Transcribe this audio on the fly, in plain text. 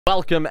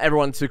Welcome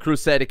everyone to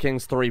Crusader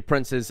Kings III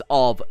Princes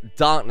of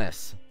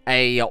Darkness,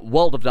 a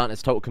World of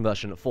Darkness total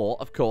conversion for,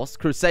 of course,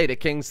 Crusader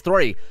Kings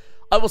III.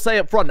 I will say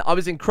up front, I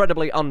was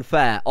incredibly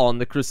unfair on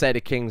the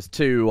Crusader Kings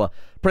II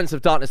Prince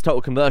of Darkness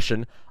total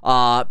conversion,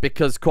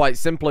 because quite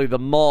simply the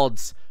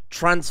mods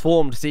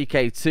transformed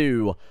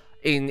CK2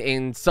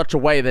 in such a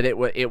way that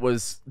it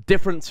was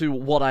different to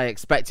what I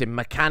expected.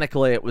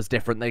 Mechanically, it was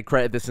different. They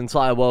created this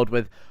entire world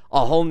with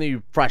a whole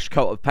new fresh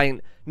coat of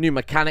paint, new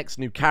mechanics,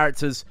 new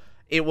characters.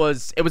 It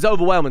was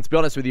overwhelming, to be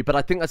honest with you, but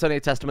I think that's only a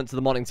testament to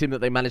the modding team that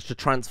they managed to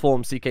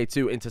transform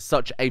CK2 into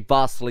such a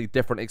vastly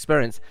different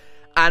experience,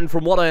 and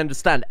from what I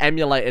understand,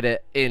 emulated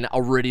it in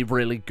a really,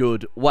 really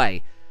good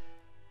way.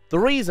 The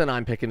reason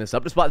I'm picking this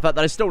up, despite the fact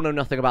that I still know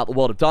nothing about the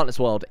World of Darkness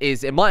world,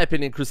 is, in my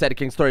opinion, Crusader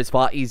Kings III is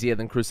far easier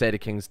than Crusader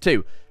Kings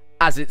II,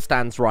 as it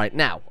stands right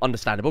now.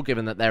 Understandable,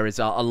 given that there is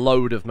a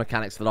load of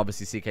mechanics that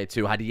obviously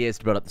CK2 had years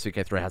to build up, the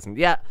CK3 hasn't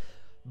yet.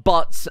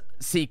 But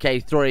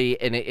CK3,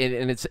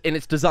 in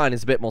its design,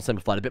 is a bit more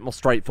simplified, a bit more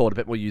straightforward, a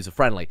bit more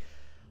user-friendly.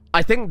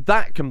 I think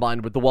that,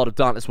 combined with the World of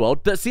Darkness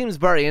world, that seems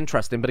very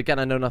interesting, but again,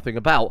 I know nothing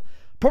about,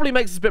 probably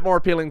makes this a bit more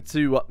appealing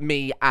to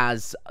me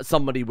as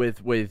somebody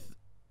with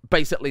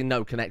basically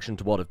no connection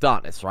to World of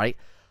Darkness, right?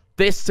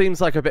 This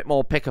seems like a bit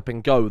more pick up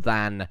and go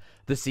than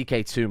the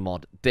CK2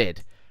 mod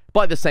did.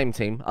 By the same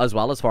team, as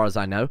well, as far as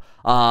I know.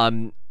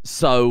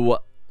 So,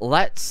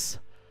 let's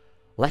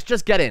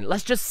just get in.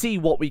 Let's just see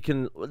what we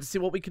can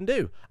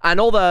do. And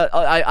although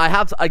I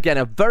have, again,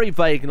 a very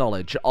vague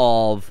knowledge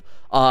of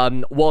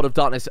World of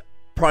Darkness,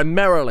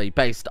 primarily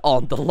based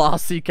on the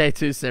last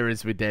CK2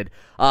 series we did.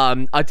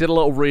 I did a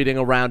little reading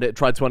around it,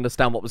 tried to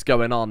understand what was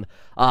going on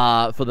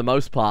for the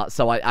most part,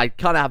 so I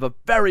kind of have a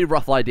very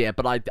rough idea,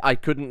 but I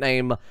couldn't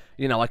name,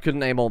 I couldn't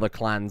name all the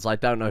clans. I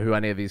don't know who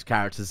any of these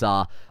characters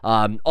are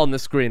on the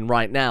screen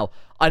right now.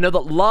 I know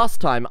that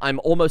last time, I'm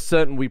almost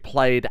certain we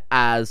played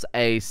as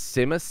a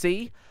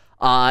Simacy,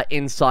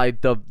 inside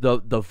the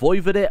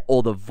Voivodit,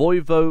 or the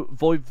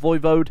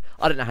Voivode.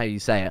 I don't know how you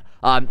say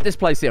it. This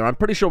place here, I'm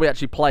pretty sure we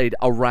actually played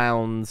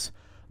around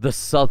the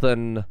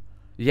southern...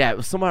 Yeah, it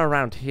was somewhere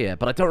around here,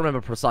 but I don't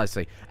remember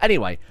precisely.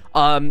 Anyway,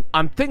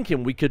 I'm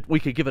thinking we could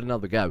give it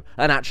another go,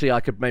 and actually I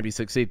could maybe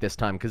succeed this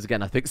time, because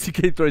again, I think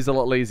CK3 is a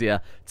lot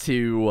easier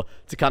to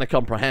kind of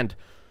comprehend.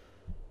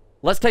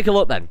 Let's take a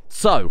look then.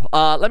 So,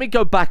 let me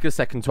go back a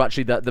second to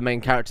actually the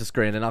main character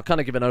screen, and I'll kind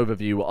of give an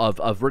overview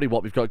of really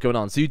what we've got going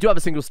on. So you do have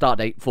a single start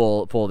date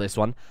for this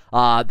one.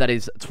 That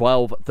is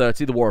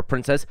 1230, the War of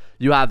Princes.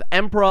 You have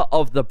Emperor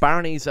of the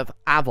Baronies of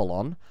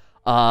Avalon.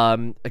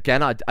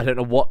 Again, I don't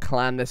know what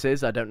clan this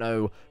is. I don't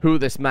know who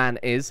this man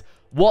is.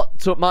 What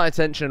took my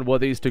attention were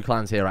these two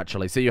clans here,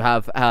 actually. So you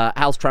have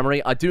House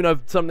Tremory. I do know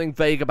something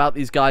vague about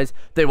these guys.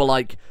 They were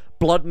like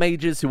blood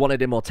mages who wanted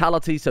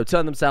immortality, so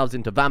turned themselves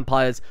into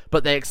vampires,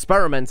 but they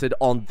experimented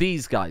on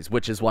these guys,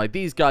 which is why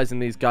these guys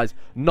and these guys,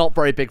 not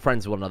very big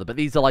friends with one another, but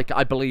these are, like,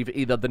 I believe,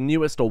 either the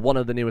newest or one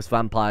of the newest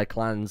vampire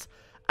clans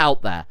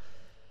out there.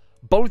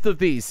 Both of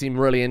these seem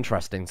really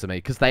interesting to me,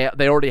 because they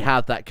already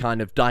have that kind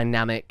of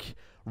dynamic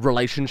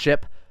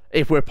relationship.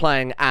 If we're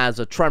playing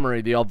as a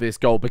Tremory, the obvious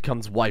goal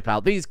becomes wipe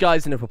out these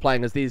guys, and if we're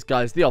playing as these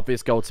guys, the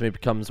obvious goal to me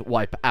becomes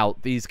wipe out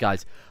these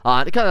guys.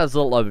 It kind of has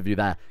a little overview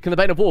there. Can the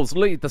Bane of Wolves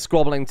lead the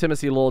squabbling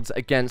Timothy Lords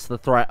against the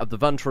threat of the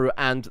Ventrue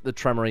and the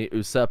Tremory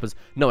Usurpers?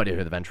 No idea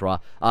who the Ventrue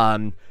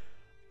are.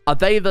 Are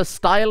they the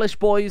stylish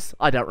boys?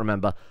 I don't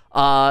remember.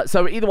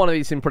 So either one of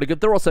these seem pretty good.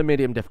 They're also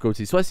medium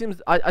difficulty, so I think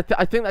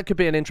that could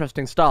be an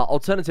interesting start.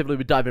 Alternatively,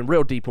 we dive in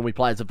real deep when we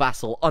play as a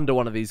vassal under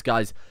one of these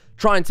guys,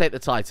 try and take the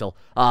title,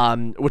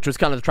 which was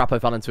kind of the trap I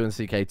fell into in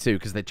CK2,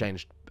 because they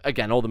changed,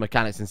 again, all the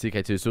mechanics in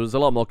CK2, so it was a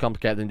lot more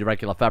complicated than your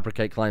regular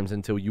fabricate claims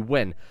until you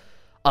win.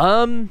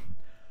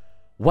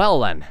 Well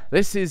then,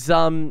 this is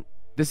a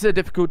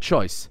difficult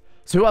choice.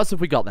 So who else have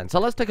we got then? So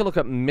let's take a look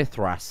at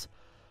Mithras.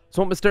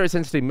 So what mysterious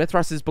entity?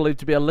 Mithras is believed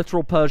to be a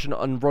literal Persian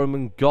and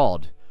Roman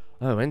god.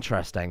 Oh,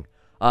 interesting.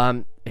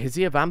 Is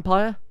he a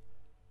vampire?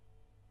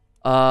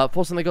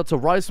 Forcing the god to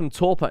rise from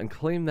torpor and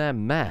clean their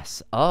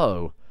mess.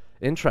 Oh,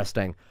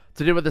 interesting.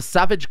 To do with the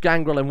savage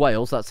gangrel in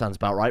Wales, that sounds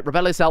about right.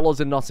 Rebellious outlaws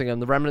in Nottingham,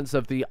 the remnants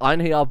of the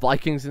Einhjar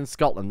Vikings in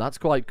Scotland. That's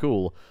quite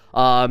cool. We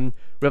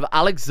have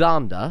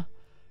Alexander,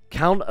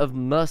 Count of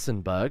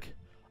Mersenberg.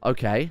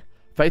 Okay.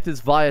 Faith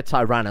is via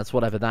Tyrannus,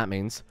 whatever that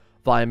means.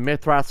 Via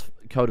Mithras,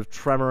 Code of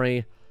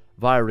Tremory.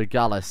 Via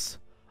Regalis.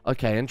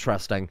 Okay,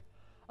 interesting.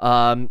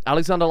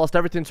 Alexander lost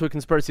everything to a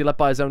conspiracy led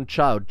by his own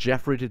child,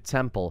 Geoffrey de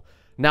Temple.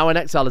 Now in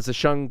exile as a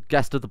shown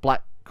guest of the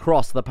Black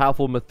Cross, the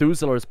powerful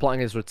Methuselah is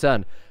plotting his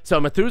return. So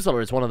Methuselah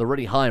is one of the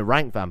really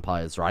high-ranked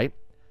vampires, right?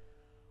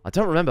 I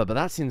don't remember, but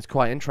that seems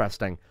quite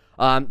interesting.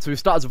 So we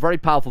start as a very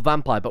powerful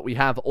vampire, but we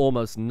have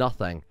almost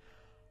nothing.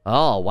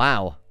 Oh,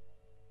 wow.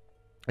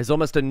 It's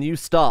almost a new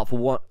start for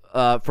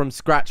what, from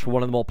scratch for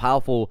one of the more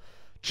powerful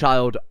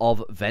child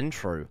of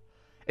Ventrue.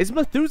 Is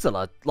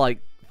Methuselah, like,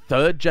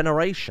 third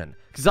generation.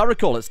 Because I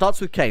recall, it starts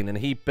with Cain, and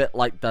he bit,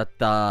 like,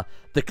 the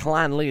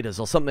clan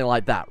leaders or something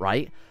like that,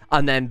 right?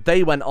 And then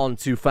they went on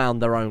to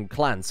found their own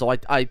clan. So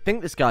I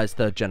think this guy's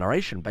third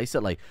generation,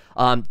 basically.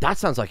 That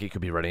sounds like it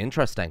could be really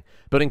interesting.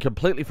 Building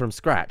completely from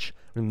scratch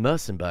in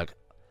Mercenberg.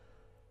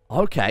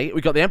 Okay,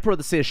 we got the Emperor of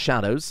the Sea of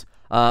Shadows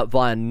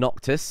via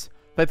Noctis.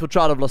 Faithful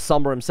child of La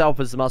Sombra himself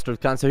is the master of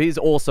the clan, so he's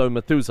also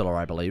Methuselah,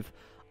 I believe.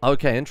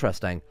 Okay,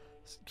 interesting.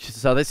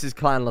 So this is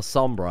Clan La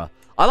Sombra.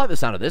 I like the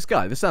sound of this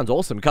guy. This sounds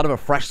awesome. Kind of a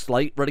fresh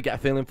slate. Really get a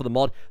feeling for the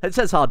mod. It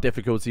says hard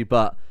difficulty,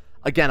 but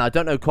again, I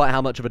don't know quite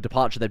how much of a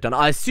departure they've done.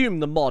 I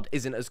assume the mod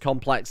isn't as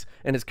complex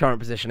in its current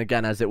position,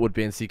 again, as it would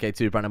be in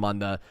CK2. Bear in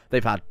mind,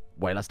 they've had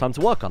way less time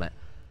to work on it.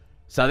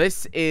 So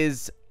this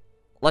is...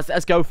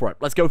 Let's go for it.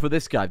 Let's go for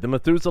this guy. The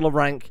Methuselah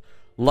rank,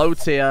 low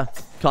tier,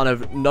 kind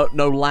of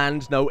no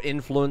land, no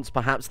influence.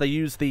 Perhaps they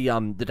use the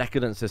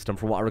decadent system,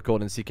 from what I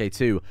record in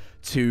CK2,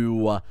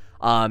 to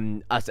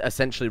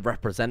essentially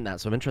represent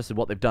that. So I'm interested in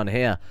what they've done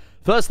here.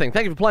 First thing,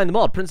 thank you for playing the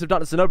mod. Prince of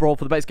Darkness is an overhaul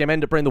for the base game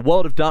aimed at bringing the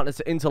world of darkness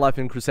into life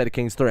in Crusader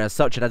Kings III. As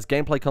such, it has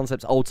gameplay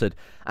concepts altered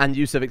and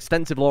use of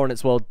extensive lore in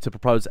its world to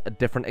propose a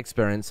different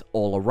experience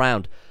all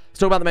around. Let's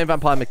talk about the main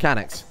vampire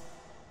mechanics.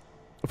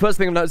 First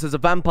thing I've noticed, as a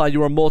vampire,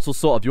 you're a mortal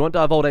sort of. You won't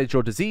die of old age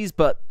or disease,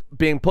 but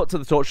being put to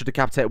the torch or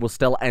decapitated will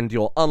still end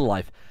your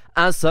unlife.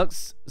 As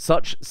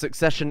such,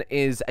 succession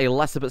is a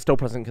lesser but still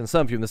present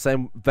concern for you. In the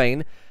same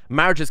vein,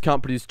 marriages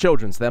can't produce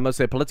children, so they're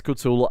mostly a political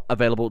tool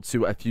available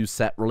to a few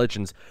set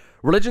religions.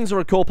 Religions are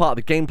a core part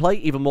of the gameplay,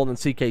 even more than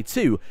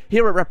CK2.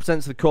 Here it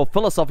represents the core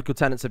philosophical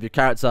tenets of your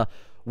character,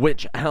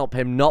 which help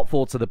him not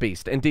fall to the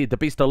beast. Indeed, the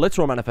beast, a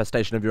literal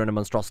manifestation of your inner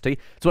monstrosity,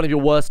 is one of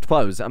your worst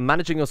foes, and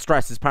managing your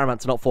stress is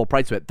paramount to not fall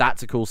prey to it.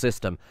 That's a cool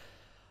system,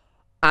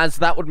 as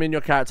that would mean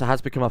your character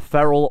has become a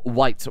feral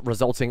wight,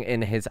 resulting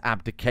in his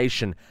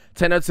abdication.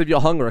 Take notice of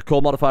your hunger, a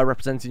core modifier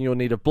representing your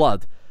need of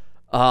blood.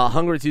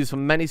 Hunger is used for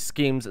many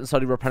schemes and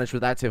slowly replenished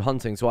with active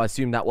hunting, so I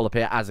assume that will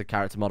appear as a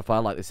character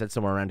modifier, like they said,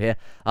 somewhere around here,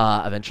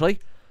 eventually.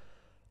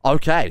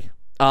 Okay,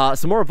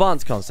 some more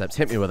advanced concepts.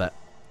 Hit me with it.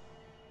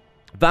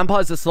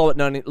 Vampires are slow at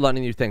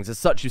learning new things. As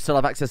such, you still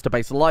have access to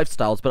base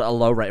lifestyles, but at a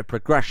low rate of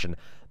progression.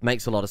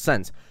 Makes a lot of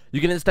sense.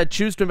 You can instead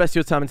choose to invest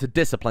your time into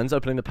disciplines,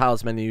 opening the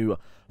powers menu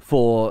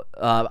for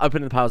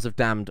opening the powers of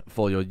damned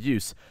for your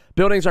use.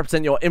 Buildings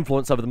represent your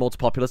influence over the mortal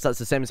populace. That's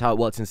the same as how it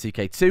works in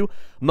CK2.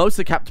 Most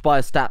are capped by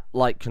a stat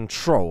like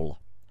control.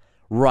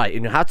 Right,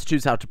 and you have to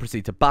choose how to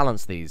proceed to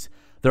balance these.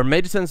 There are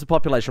major centers of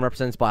population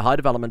represented by high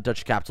development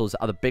duchy capitals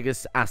are the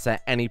biggest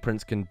asset any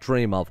prince can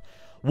dream of.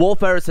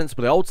 Warfare is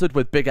sensibly altered,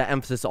 with bigger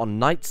emphasis on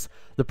knights.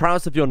 The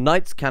prowess of your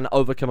knights can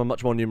overcome a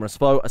much more numerous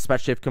foe,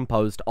 especially if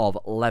composed of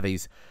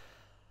levies.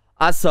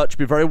 As such,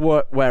 be very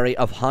wary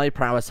of high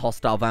prowess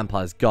hostile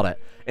vampires. Got it.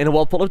 In a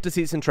world full of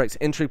deceits and tricks,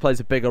 intrigue plays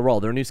a bigger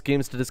role. There are new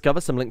schemes to discover,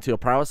 some linked to your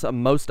prowess,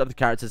 and most of the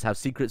characters have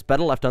secrets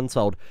better left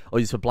untold or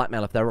used for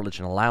blackmail if their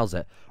religion allows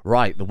it.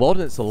 Right, the world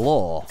and its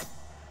lore.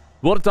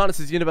 World of Darkness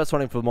is a universe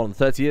running for more than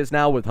 30 years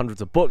now, with hundreds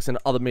of books and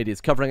other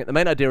medias covering it. The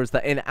main idea is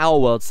that in our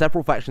world,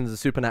 several factions of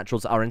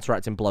supernaturals are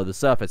interacting below the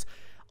surface.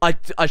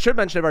 I should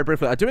mention it very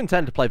briefly. I do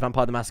intend to play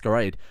Vampire the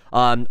Masquerade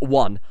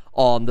 1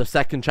 on the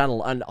second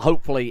channel, and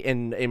hopefully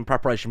in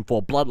preparation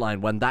for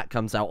Bloodline when that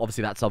comes out.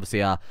 That's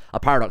obviously a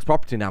Paradox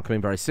property now,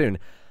 coming very soon.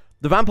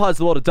 The vampires of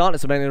the Lord of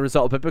Darkness are mainly the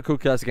result of a biblical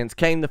curse against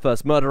Cain, the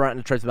first murderer,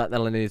 and a trace about their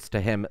lineage to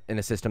him in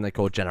a system they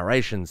call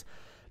generations.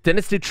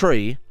 Dynasty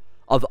Tree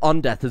of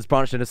Undeath has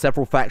branched into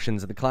several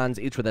factions, and the clans,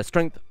 each with their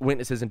strength,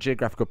 weaknesses, and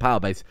geographical power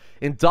base.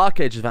 In Dark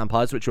Ages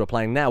Vampires, which you are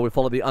playing now, we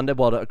follow the Undead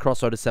world at a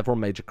crossroad of several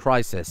major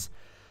crises.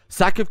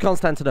 Sack of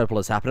Constantinople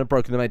has happened and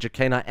broken the major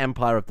Canaanite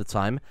empire of the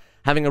time,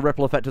 having a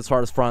ripple effect as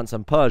far as France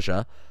and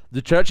Persia.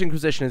 The Church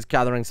Inquisition is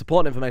gathering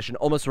support and information,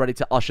 almost ready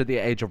to usher the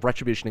age of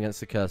retribution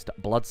against the cursed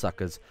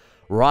bloodsuckers.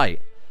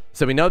 Right.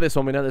 So we know this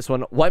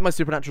one, Wipe my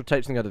supernatural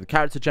traits and go to the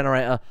character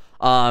generator.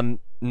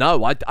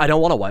 No, I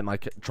don't want to wipe my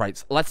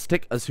traits. Let's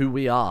stick as who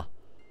we are.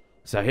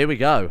 So here we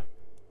go.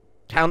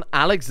 Count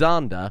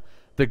Alexander,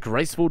 the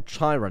graceful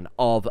tyrant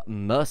of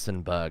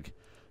Mercenberg.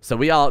 So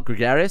we are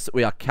gregarious,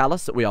 we are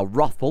callous, we are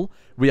wrathful,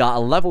 we are a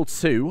level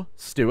 2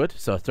 steward,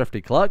 so a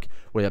thrifty clerk,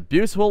 we are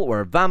beautiful,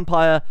 we're a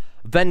vampire,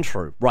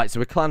 Ventrue. Right,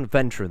 so we're clan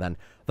Ventrue then.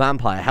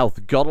 Vampire,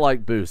 health,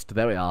 godlike boost,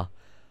 there we are.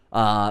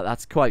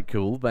 That's quite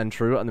cool,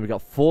 Ventrue. And then we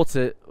got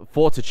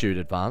Fortitude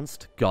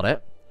advanced, got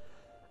it.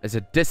 It's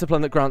a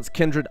discipline that grants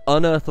kindred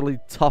unearthly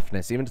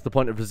toughness, even to the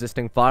point of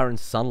resisting fire and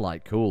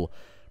sunlight, cool.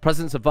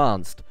 Presence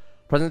advanced.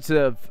 Presence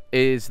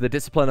is the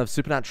discipline of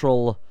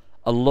supernatural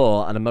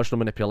allure and emotional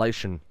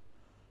manipulation.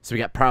 So we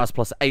get prowess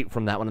plus 8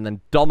 from that one, and then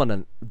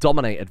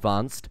dominate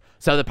advanced.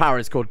 So the power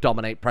is called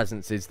dominate.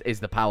 Presence is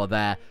the power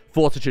there.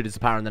 Fortitude is the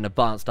power, and then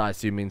advanced, I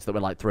assume, means that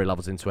we're like 3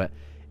 levels into it.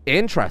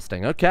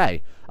 Interesting,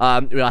 okay.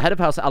 We are head of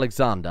House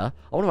Alexander.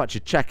 I want to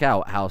actually check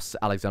out House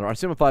Alexander. I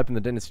assume if I open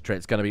the dynasty tree,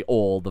 it's going to be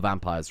all the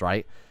vampires,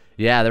 right?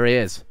 Yeah, there he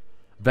is.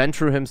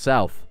 Ventrue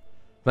himself.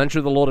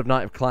 Ventrue, the Lord of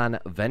Night of Clan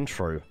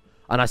Ventrue.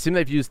 And I assume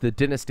they've used the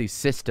dynasty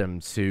system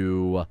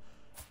to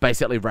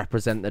basically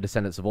represent the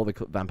descendants of all the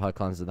vampire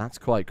clans, and that's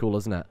quite cool,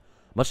 isn't it?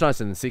 Much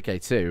nicer than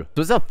CK2.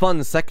 So it's a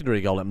fun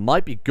secondary goal. It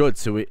might be good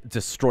to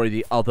destroy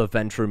the other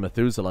Ventrue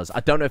Methuselahs.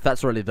 I don't know if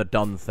that's really the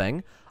done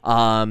thing.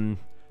 My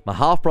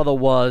half-brother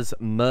was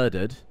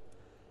murdered.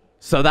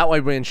 So that way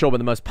we ensure we're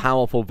the most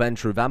powerful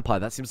Ventrue vampire.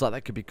 That seems like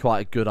that could be quite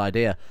a good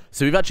idea.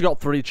 So we've actually got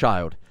 3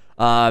 child.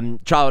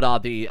 Child are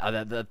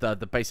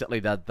basically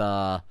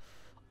the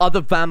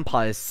other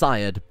vampires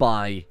sired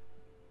by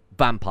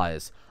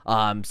vampires.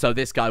 So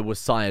this guy was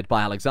sired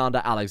by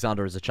Alexander.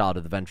 Alexander is a child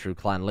of the Ventrue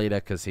clan leader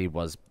because he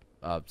was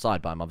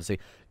sired by him, obviously.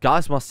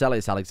 Gaius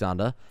Marcellius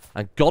Alexander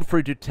and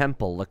Godfrey du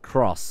Temple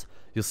Lacrosse,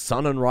 your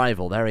son and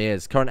rival. There he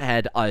is. Current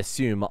head, I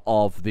assume,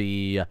 of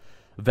the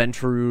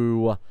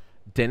Ventrue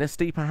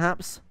dynasty,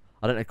 perhaps?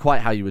 I don't know quite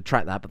how you would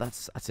track that, but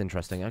that's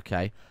interesting.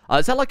 Okay.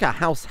 Is that like a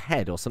house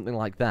head or something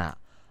like that?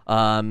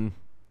 House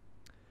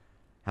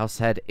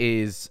head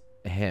is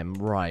him.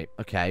 Right.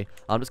 Okay.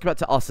 Let's go back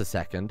to us a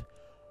second.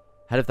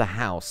 Head of the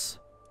house.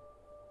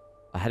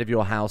 A head of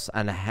your house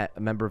and a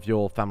member of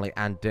your family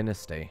and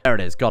dynasty. There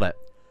it is. Got it.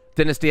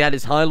 Dynasty head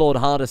is High Lord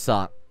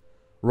Hardasar.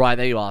 Right,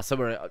 there you are.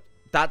 So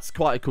that's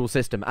quite a cool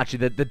system.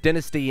 Actually, the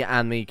dynasty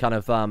and the kind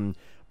of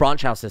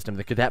branch house system,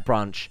 the cadet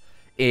branch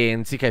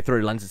in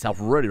CK3 lends itself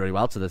really, really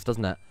well to this,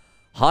 doesn't it?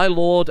 High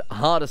Lord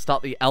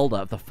Hardasar the Elder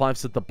of the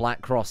Fives of the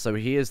Black Cross. So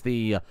he is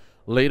the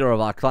leader of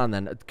our clan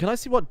then. Can I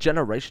see what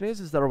generation he is?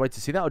 Is there a way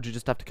to see that, or do you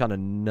just have to kind of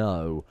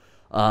know?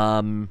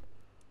 I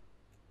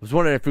was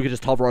wondering if we could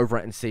just hover over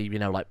it and see, you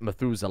know, like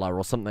Methuselah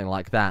or something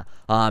like that.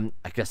 I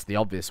guess the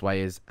obvious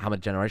way is how many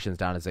generations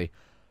down is he?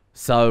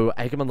 So,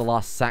 Aegon the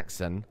Last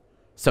Saxon.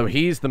 So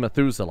he's the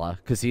Methuselah,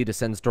 because he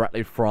descends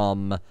directly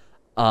from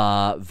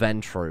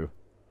Ventrue.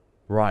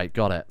 Right,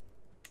 got it.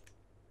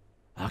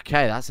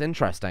 Okay, that's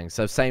interesting.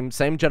 So same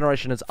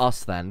generation as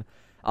us then.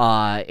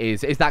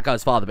 Is that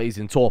guy's father, but he's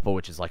in torpor,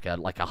 which is like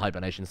a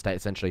hibernation state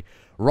essentially.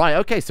 Right,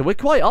 okay, so we're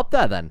quite up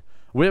there then.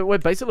 We're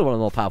basically one of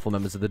the more powerful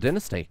members of the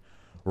dynasty.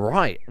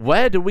 Right,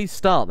 where do we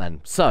start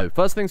then? So,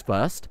 first things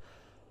first.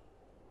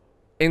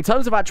 In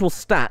terms of actual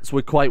stats,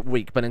 we're quite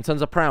weak, but in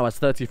terms of prowess,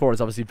 34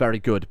 is obviously very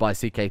good by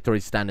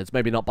CK3 standards.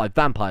 Maybe not by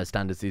vampire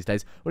standards these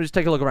days. We'll just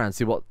take a look around and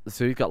see what...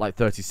 So we've got like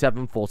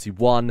 37,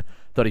 41,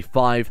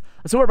 35.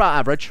 So we're about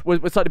average. We're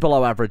slightly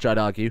below average, I'd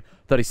argue.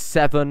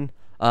 37,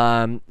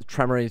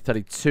 Tremory,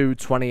 32,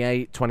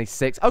 28,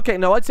 26. Okay,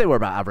 no, I'd say we're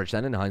about average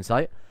then, in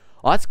hindsight.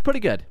 Oh, that's pretty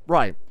good.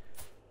 Right.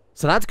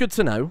 So that's good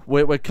to know.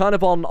 We're kind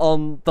of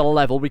on the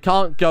level. We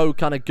can't go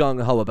kind of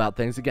gung-ho about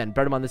things. Again,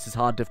 bear in mind this is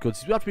hard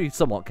difficulties. We have to be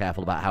somewhat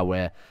careful about how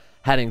we're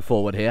heading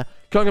forward here.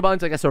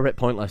 Concubines, I guess, are a bit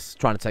pointless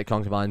trying to take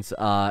concubines.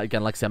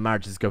 Again, like I said,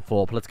 marriages go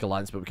for political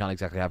lines, but we can't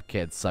exactly have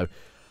kids. So,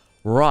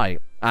 right.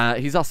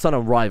 He's our son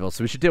and rival,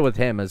 so we should deal with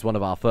him as one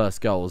of our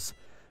first goals.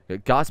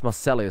 Gaius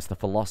Marcellius, the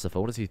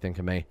philosopher. What does he think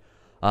of me?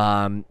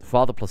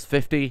 Father plus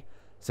 50.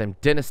 Same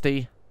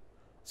dynasty.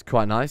 It's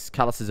quite nice.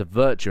 Callus is a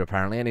virtue,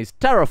 apparently, and he's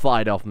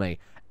terrified of me.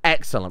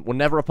 Excellent. We'll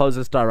never oppose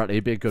us directly.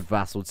 He'd be a good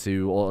vassal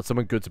to, or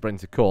someone good to bring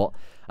to court.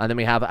 And then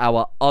we have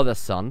our other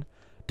son,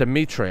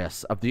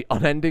 Demetrius, of the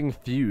Unending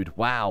Feud.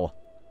 Wow.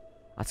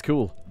 That's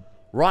cool.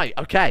 Right,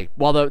 okay.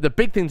 Well, the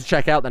big thing to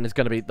check out then is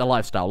going to be the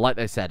lifestyle. Like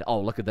they said,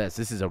 oh, look at this.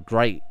 This is a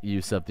great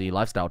use of the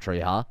lifestyle tree,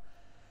 huh?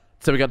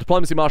 So we got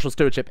diplomacy, martial,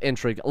 stewardship,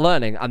 intrigue,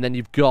 learning, and then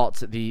you've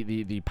got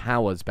the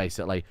powers,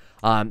 basically.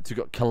 So you've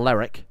got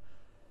choleric.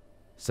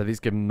 So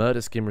these give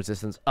murder scheme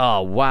resistance.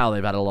 Oh, wow,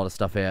 they've had a lot of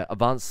stuff here.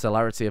 Advanced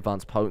celerity,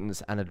 advanced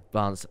potence, and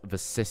advanced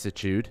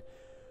vicissitude.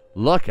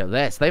 Look at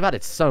this. They've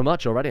added so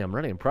much already. I'm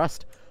really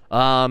impressed.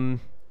 Holy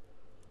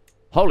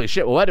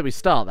shit. Well, where do we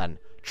start then?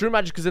 True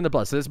magic is in the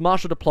blood. So there's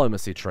martial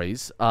diplomacy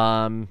trees.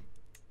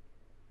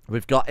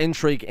 We've got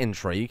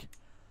intrigue.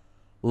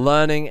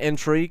 Learning,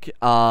 intrigue.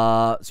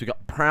 So we've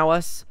got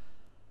prowess.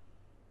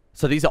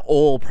 So these are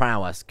all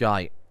prowess.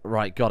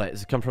 Right, got it.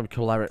 Does it come from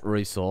choleric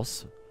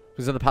resource?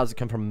 These are the powers that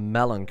come from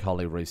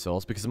melancholy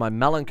resource because of my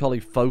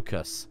melancholy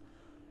focus.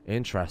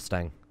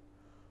 Interesting.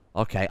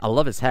 Okay, I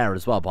love his hair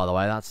as well, by the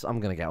way. I'm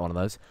going to get one of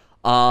those.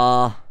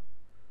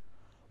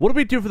 What do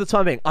we do for the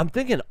time being? I'm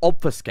thinking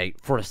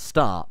obfuscate for a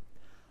start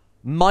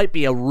might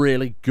be a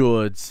really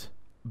good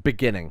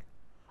beginning.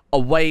 A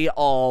way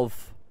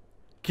of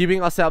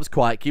keeping ourselves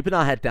quiet, keeping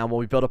our head down while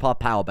we build up our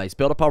power base,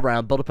 build up our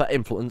round, build up our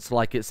influence,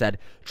 like it said.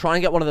 Try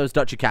and get one of those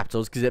duchy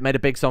capitals because it made a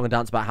big song and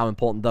dance about how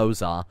important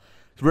those are.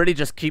 Really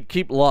just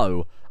keep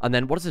low. And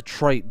then what does a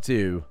trait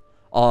do?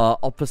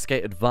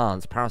 Obfuscate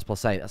advance. Paris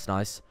plus 8. That's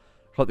nice.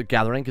 Cloak the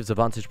Gathering gives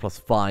advantage plus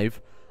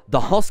 5. The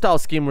hostile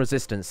scheme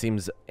resistance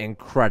seems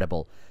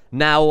incredible.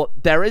 Now,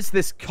 there is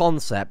this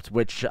concept,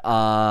 which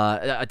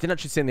I didn't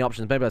actually see in the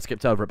options. Maybe I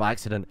skipped over it by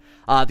accident.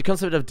 The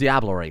concept of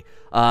diablerie,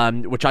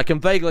 which I can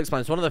vaguely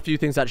explain. It's one of the few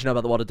things I actually know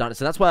about the World of Darkness.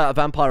 And that's where a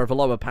vampire of a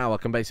lower power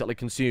can basically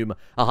consume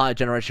a higher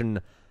generation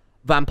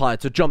vampire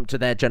to jump to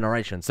their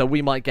generation. So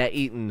we might get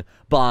eaten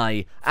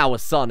by our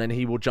son and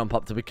he will jump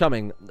up to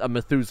becoming a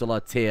Methuselah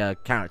tier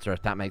character,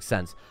 if that makes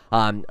sense.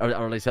 Or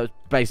at least that's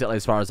basically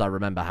as far as I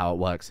remember how it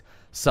works.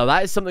 So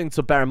that is something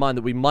to bear in mind,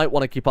 that we might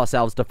want to keep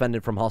ourselves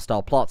defended from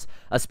hostile plots,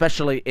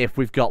 especially if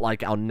we've got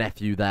like our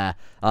nephew there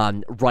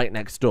right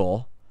next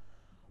door.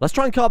 Let's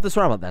try and carve this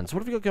round up then. So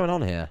what have we got going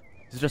on here?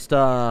 It's just,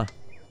 fellow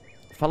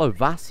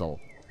vassal.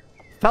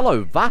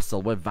 Fellow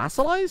vassal? We're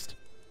vassalized?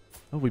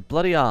 Oh, we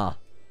bloody are.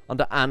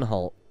 Under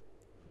Anhalt.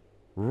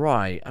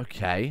 Right,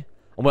 okay.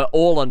 And we're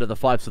all under the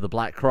Fives of the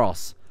Black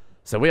Cross.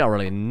 So we are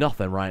really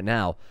nothing right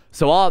now.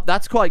 So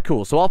that's quite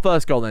cool. So our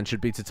first goal then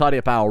should be to tidy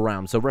up our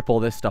realm. So rip all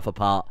this stuff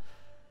apart.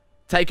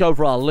 Take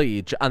over our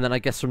liege. And then I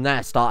guess from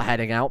there start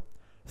heading out.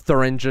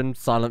 Thuringen,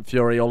 Silent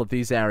Fury, all of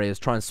these areas.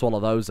 Try and swallow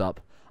those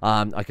up.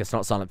 I guess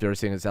not Silent Fury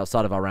seeing it's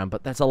outside of our realm.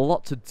 But there's a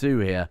lot to do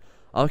here.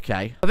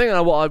 Okay. I think you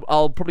know what,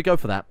 I'll probably go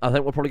for that. I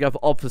think we'll probably go for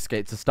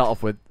Obfuscate to start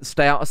off with.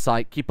 Stay out of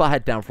sight. Keep our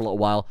head down for a little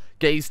while.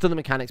 Get used to the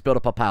mechanics. Build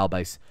up our power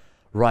base.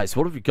 Right, so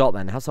what have we got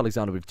then? House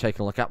Alexander we've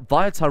taken a look at.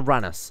 Via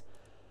Tyrannus.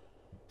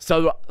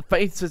 So,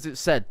 faiths, as it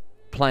said,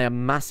 play a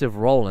massive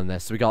role in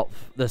this. We got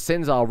the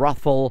sins are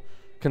wrathful,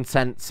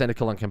 content,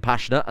 cynical, and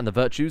compassionate. And the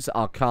virtues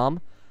are calm,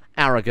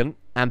 arrogant,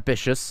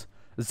 ambitious,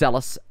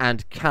 zealous,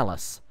 and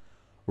callous.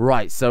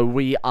 Right, so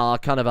we are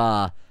kind of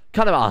a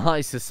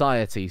high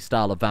society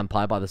style of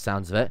vampire by the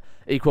sounds of it.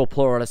 Equal,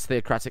 pluralist,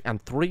 theocratic, and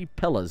 3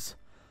 pillars.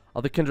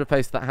 Are the kindred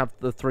faiths that have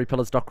the 3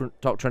 pillars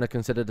doctrine are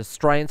considered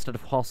astray instead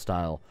of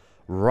hostile.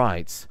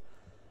 Right.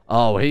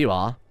 Oh, here you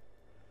are.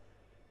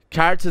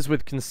 Characters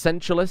with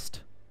consensualist.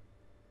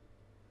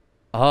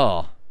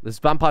 Oh, this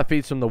vampire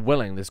feeds from the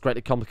willing. This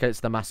greatly complicates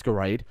the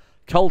masquerade.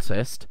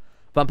 Cultist.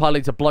 Vampire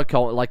leads a blood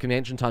cult like in the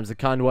ancient times. The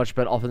kind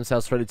worshipper offer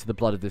themselves freely to the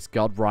blood of this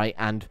god. Right.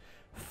 And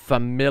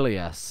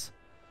familius.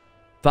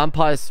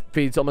 Vampires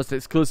feeds almost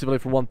exclusively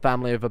from one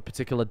family of a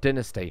particular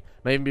dynasty.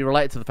 May even be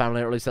related to the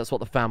family, or at least that's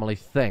what the family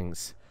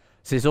thinks.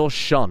 So it's all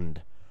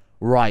shunned.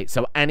 Right,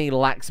 so any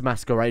lax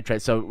masquerade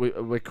traits. So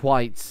we're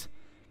quite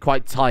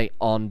tight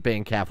on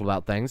being careful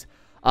about things.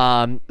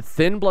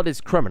 Thin blood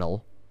is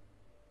criminal.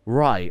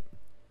 Right.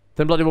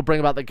 Thin blood will bring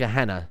about the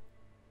Gehenna.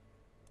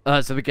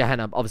 So the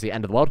Gehenna, obviously,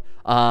 end of the world.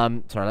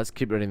 Sorry, let's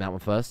keep reading that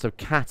one first. So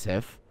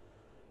Catif.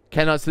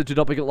 Canaanites that do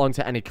not belong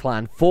to any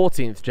clan.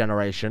 14th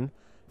generation.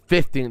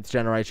 15th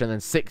generation,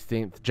 and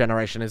 16th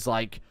generation is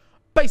like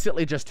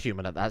basically just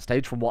human at that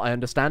stage from what I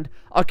understand.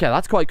 Okay,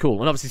 that's quite cool.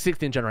 And obviously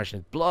 16th generation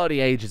is bloody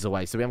ages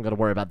away, so we haven't got to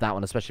worry about that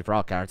one, especially for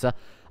our character.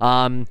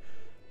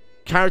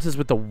 Characters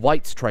with the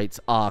white traits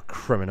are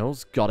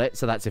criminals. Got it.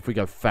 So that's if we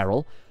go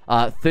feral.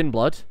 Thin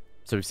blood.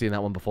 So we've seen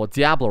that one before.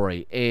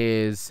 Diablerie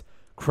is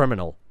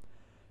criminal.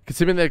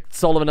 Consuming the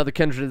soul of another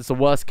kindred is the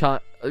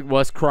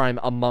worst crime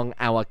among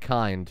our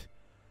kind.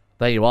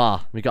 There you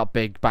are. We got a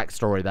big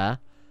backstory there.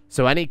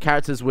 So any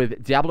characters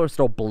with Diablerist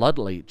or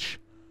Bloodleech.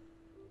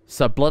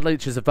 So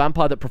Bloodleech is a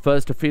vampire that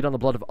prefers to feed on the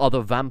blood of other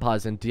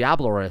vampires, and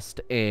Diablerist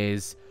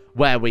is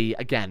where we,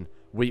 again,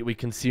 we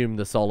consume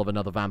the soul of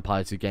another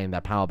vampire to gain their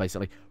power,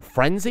 basically.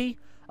 Frenzy?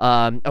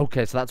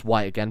 Okay, so that's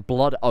white again.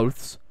 Blood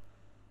Oaths.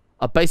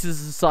 A basis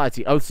of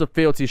society. Oaths of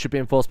fealty should be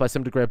enforced by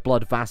some degree of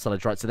blood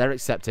vassalage, right? So they're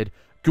accepted.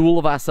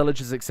 Ghoul vassalage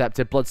is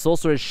accepted. Blood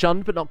sorcerer is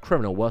shunned but not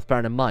criminal, worth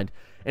bearing in mind.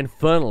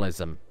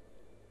 Infernalism.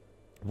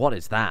 What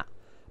is that?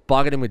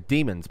 Bargaining with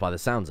demons, by the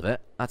sounds of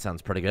it. That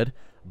sounds pretty good.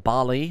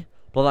 Barley.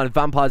 Bloodline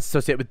vampires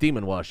associated with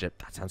demon worship.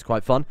 That sounds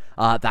quite fun.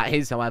 That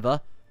is,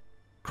 however,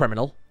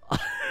 criminal.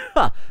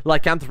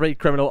 Lycanthropy,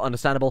 criminal,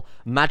 understandable.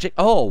 Magic.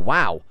 Oh,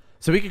 wow.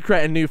 So we could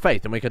create a new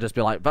faith, and we could just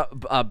be like,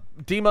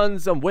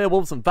 demons and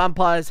werewolves and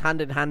vampires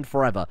hand in hand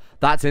forever.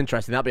 That's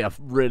interesting. That'd be a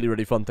really,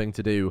 really fun thing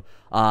to do.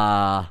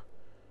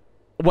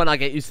 When I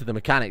get used to the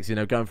mechanics, you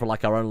know, going for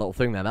like our own little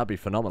thing there. That'd be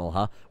phenomenal,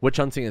 huh? Witch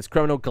hunting is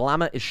criminal.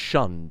 Glamour is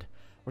shunned.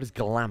 What is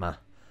glamour?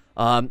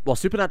 Well,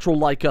 supernatural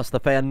like us. The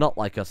Fae are not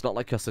like us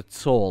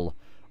at all.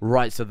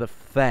 Right, so the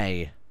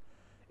Fae.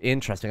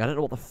 Interesting. I don't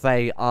know what the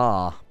Fae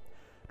are.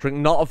 Drink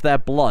not of their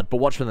blood, but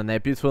watch for them. They're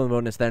beautiful in the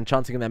wilderness. They're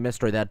enchanting in their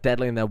mystery. They're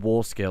deadly in their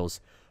war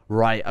skills.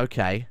 Right,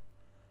 okay.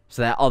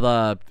 So they're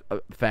other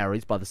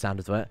fairies, by the sound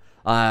of it.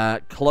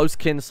 Close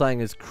kin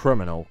saying is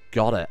criminal.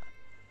 Got it.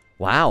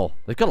 Wow.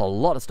 They've got a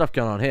lot of stuff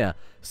going on here.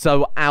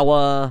 So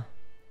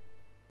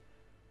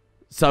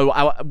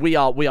we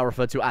are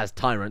referred to as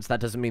tyrants.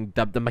 That doesn't mean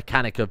the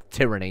mechanic of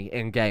tyranny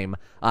in game,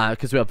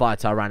 because we are via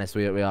Tyrannus.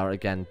 We are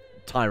again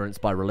tyrants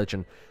by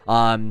religion.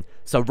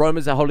 So Rome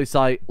is a holy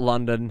site.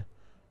 London,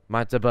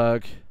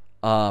 Magdeburg,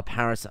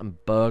 Paris,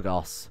 and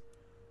Burgos.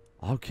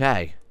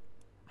 Okay,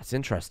 that's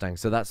interesting.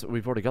 So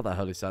we've already got that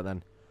holy site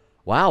then.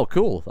 Wow,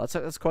 cool.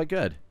 That's quite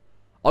good.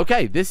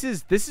 Okay, this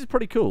is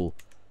pretty cool.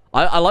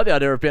 I like the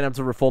idea of being able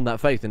to reform that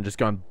faith and just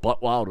going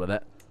butt wild with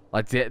it.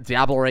 Like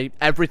Diablerie,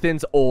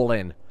 everything's all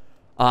in.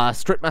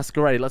 Strict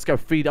Masquerade. Let's go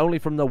feed only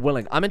from the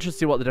willing. I'm interested to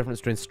see what the difference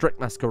between Strict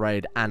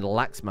Masquerade and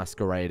Lax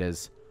Masquerade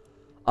is.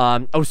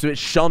 Oh, so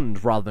it's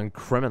shunned rather than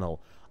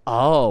criminal.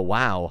 Oh,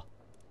 wow.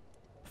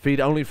 Feed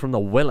only from the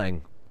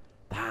willing.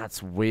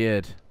 That's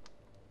weird.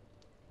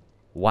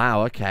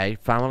 Wow, okay.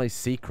 Family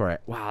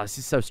secret. Wow, this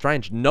is so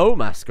strange. No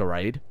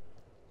Masquerade.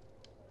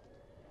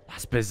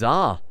 That's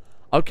bizarre.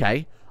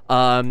 Okay.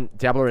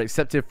 Diablo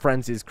accepted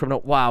frenzy is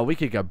criminal. Wow, we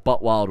could go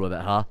butt wild with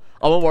it, huh?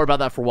 I won't worry about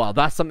that for a while.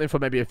 That's something for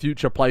maybe a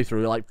future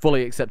playthrough, like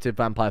fully accepted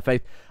vampire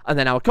faith. And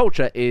then our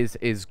culture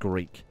is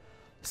Greek.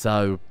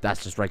 So,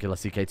 that's just regular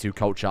CK2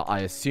 culture, I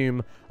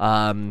assume.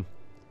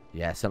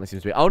 Yeah, certainly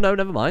seems to be. Oh, no,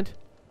 never mind.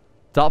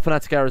 Dark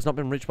Fanatic era has not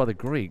been reached by the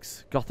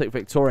Greeks. Gothic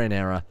Victorian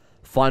era.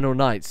 Final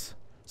Knights.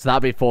 So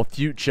that'd be for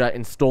future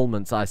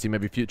installments, I assume.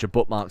 Maybe future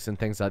bookmarks and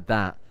things like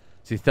that.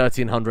 See,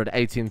 1300,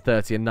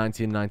 1830, and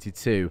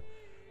 1992.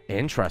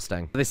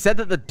 Interesting. They said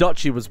that the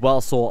duchy was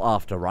well sought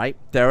after, right?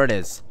 There it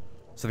is.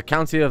 So the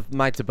county of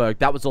Magdeburg,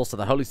 that was also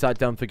the holy site.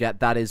 Don't forget,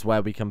 that is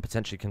where we can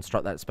potentially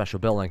construct that special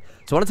building.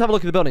 So I wanted to have a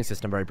look at the building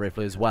system very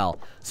briefly as well.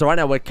 So right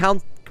now, we're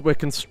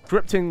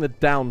conscripting the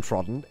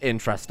downtrodden.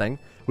 Interesting.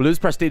 We lose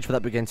prestige for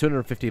that, we gain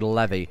 250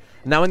 levy.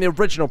 Now, in the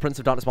original Prince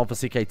of Darkness mod for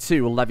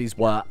CK2, levies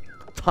were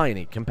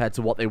tiny compared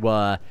to what they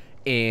were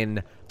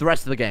in the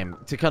rest of the game,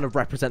 to kind of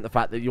represent the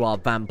fact that you are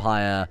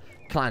vampire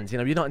clans. You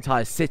know, you're not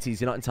entire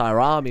cities, you're not entire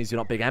armies, you're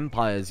not big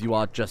empires, you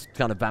are just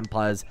kind of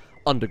vampires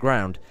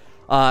underground.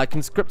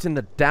 Conscripting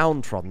the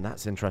downtrodden,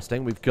 that's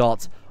interesting. We've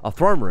got a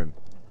throne room.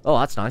 Oh,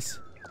 that's nice.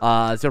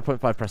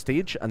 0.5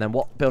 prestige, and then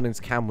what buildings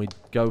can we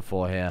go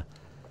for here?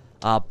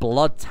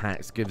 Blood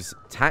tax gives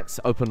tax,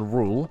 open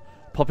rule.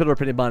 Popular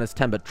opinion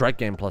 -10, but dread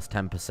game plus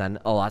 10%.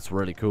 Oh, that's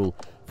really cool.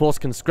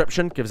 Forced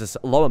conscription gives us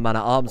lower mana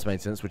arms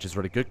maintenance, which is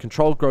really good.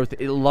 Control growth,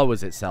 it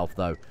lowers itself,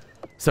 though.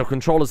 So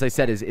control, as they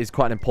said, is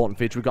quite an important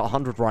feature. We've got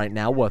 100 right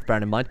now, worth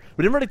bearing in mind.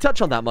 We didn't really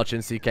touch on that much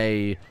in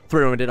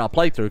CK3 when we did our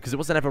playthrough, because it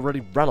wasn't ever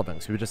really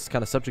relevant, so we were just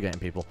kind of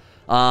subjugating people.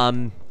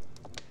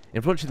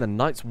 Influencing the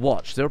Night's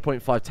Watch,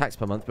 0.5 tax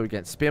per month, but we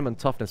get Spearman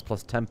Toughness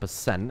plus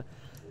 10%.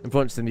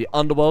 Influencing the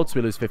Underworld, so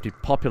we lose 50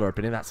 popular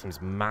opinion. That seems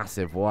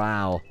massive,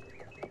 wow.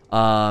 We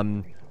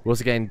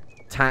also gain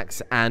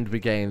tax, and we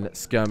gain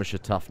Skirmisher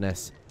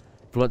Toughness.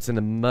 Influencing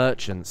the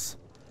Merchants.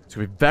 So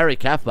be very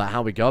careful about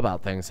how we go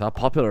about things, huh?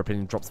 Popular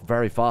opinion drops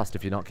very fast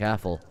if you're not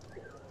careful.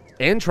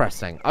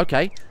 Interesting.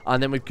 Okay.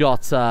 And then we've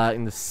got,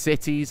 in the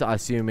cities, I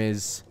assume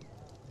is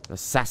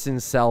Assassin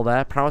Cell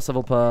there. Prowess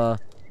level per...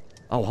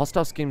 Oh,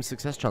 hostile scheme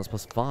success chance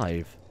plus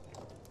 5.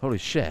 Holy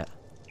shit.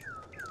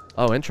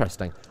 Oh,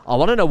 interesting. I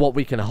want to know what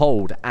we can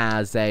hold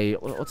as a...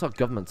 What's our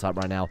government type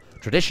right now?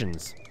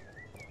 Traditions.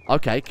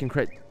 Okay, can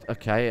create...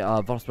 Okay,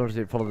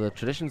 possibility to follow the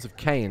traditions of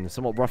Cain.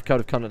 Somewhat rough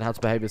code of conduct, how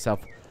to behave yourself.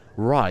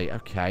 Right,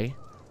 okay.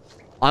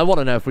 I want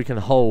to know if we can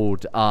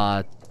hold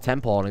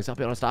temple holdings. I'll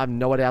be honest, I have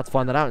no idea how to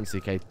find that out in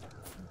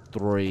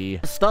CK3.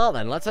 Let's start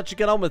then. Let's actually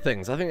get on with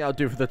things. I think that'll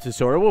do for the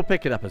tutorial. We'll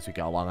pick it up as we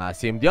go along, I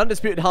assume. The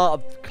undisputed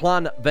heart of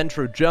Clan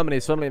Ventrue, Germany,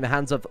 is firmly in the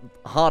hands of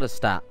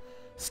Hardestadt.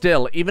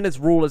 Still, even its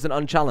rule isn't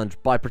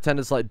unchallenged by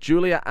pretenders like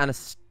Julia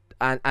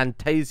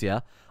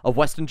Antasia of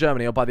Western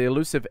Germany, or by the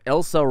elusive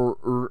Ilsa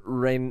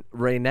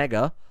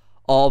Reinegger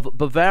of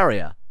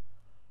Bavaria.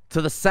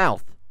 To the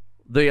south,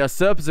 the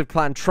usurpers of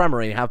Clan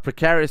Tremory have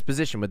precarious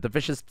position, with the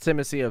vicious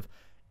timidity of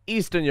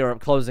Eastern Europe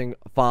closing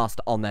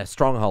fast on their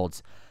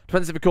strongholds.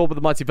 Defensive accord with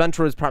the mighty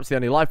Ventrue is perhaps the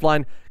only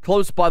lifeline,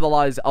 close by the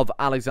lies of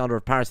Alexander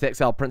of Paris, the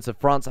exiled Prince of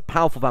France, a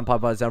powerful vampire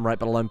by his own right,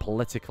 but alone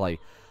politically.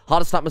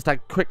 Hardestadt must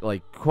act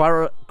quickly,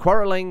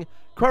 quarreling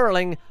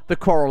the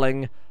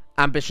quarreling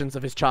ambitions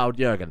of his child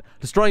Jurgen,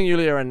 destroying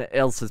Julia and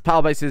Ilsa's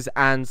power bases,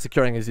 and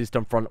securing his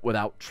eastern front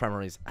without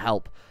Tremory's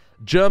help.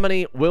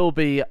 Germany will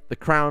be the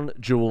crown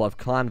jewel of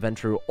Clan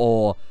Ventrue,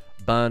 or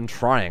burn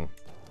trying.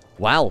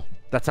 Well,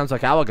 that sounds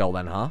like our goal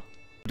then, huh?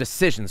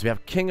 Decisions. We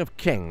have King of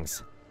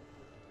Kings.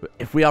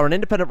 If we are an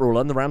independent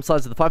ruler and the round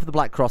size of the 5 of the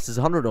Black Cross is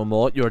 100 or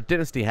more, you're a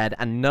dynasty head,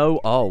 and no...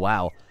 Oh,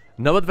 wow.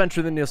 No other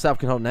Ventrue than yourself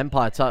can hold an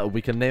empire title.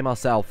 We can name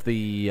ourselves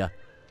the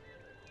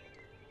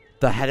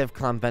head of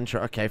Clan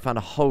Ventrue. Okay, found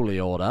a holy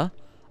order.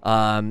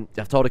 You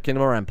have to hold a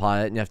kingdom or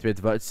empire, and you have to be a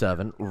devoted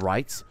servant.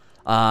 Right.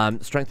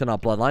 Strengthen our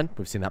bloodline.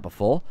 We've seen that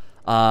before.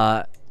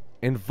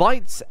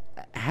 Invites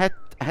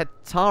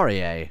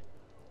Hetarie.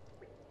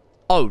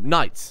 Oh,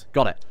 knights.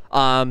 Got it.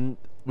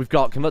 We've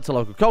got convert to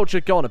local culture,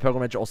 go on a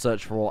pilgrimage, or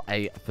search for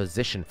a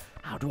physician.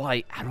 How do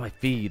I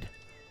feed?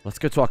 Let's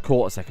go to our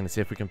court a second and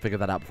see if we can figure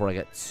that out before I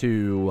get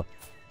too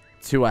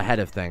ahead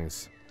of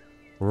things.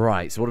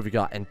 Right, so what have we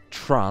got?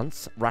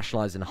 Entrance,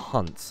 rationalize, and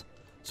hunt.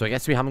 So I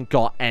guess we haven't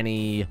got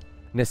any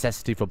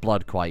necessity for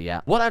blood quite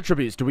yet. What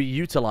attributes do we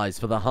utilize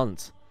for the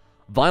hunt?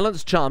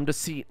 Violence, charm,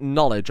 deceit,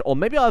 knowledge, or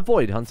maybe I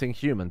avoid hunting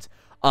humans.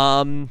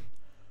 So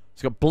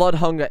we've got blood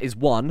hunger is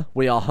 1.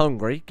 We are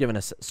hungry, giving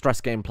us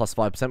stress gain plus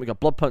 5%. We've got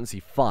blood potency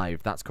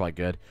 5. That's quite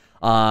good.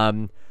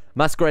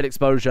 Masquerade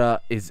exposure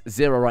is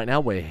 0 right now.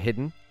 We're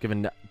hidden,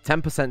 giving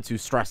 10% to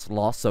stress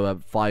loss, so a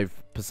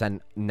 5%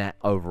 net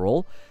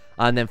overall.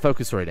 And then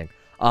focus reading.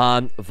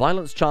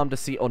 Violence, charm,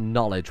 deceit, or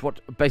knowledge.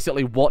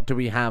 Basically, what do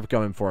we have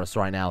going for us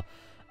right now?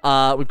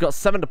 We've got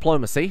 7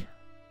 diplomacy.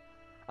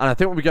 And I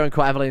think we'll be going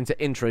quite heavily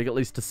into intrigue, at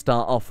least to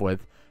start off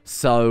with.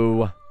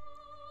 So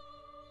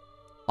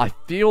I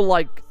feel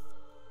like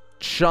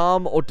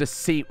charm or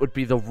deceit would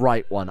be the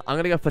right one. I'm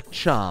going to go for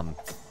charm.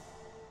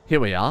 Here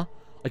we are.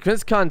 I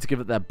convince kind to give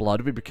it their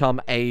blood. We become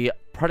a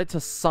predator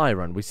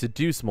siren. We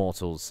seduce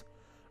mortals.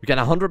 We get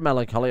 100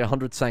 melancholy,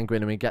 100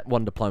 sanguine, and we get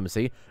 1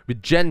 diplomacy.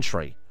 With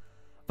gentry.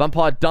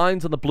 Vampire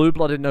dines on the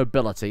blue-blooded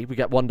nobility. We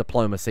get 1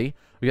 diplomacy.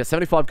 We get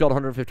 75 gold,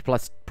 150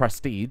 plus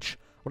prestige.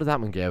 What does that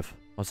one give?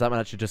 Oh, so that one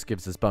actually just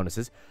gives us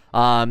bonuses.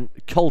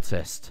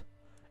 Cultist.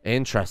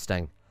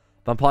 Interesting.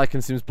 Vampire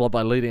consumes blood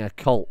by leading a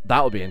cult.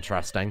 That would be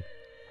interesting.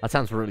 That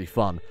sounds really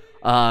fun.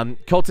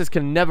 Cultists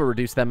can never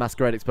reduce their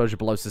masquerade exposure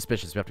below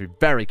suspicious. We have to be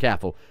very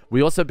careful.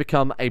 We also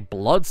become a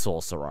blood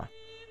sorcerer.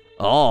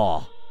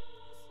 Oh.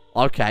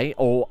 Okay.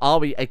 Or are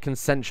we a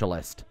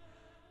consensualist?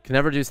 Can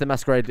never reduce their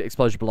masquerade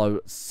exposure below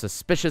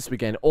suspicious. We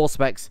gain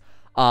auspex.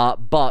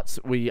 But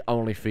we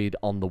only feed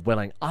on the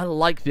willing. I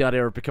like the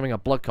idea of becoming a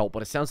blood cult,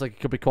 but it sounds like it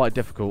could be quite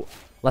difficult.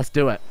 Let's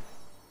do it.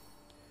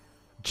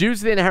 Due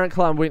to the inherent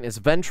clan weakness,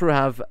 Ventrue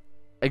have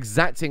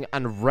exacting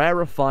and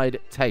rarefied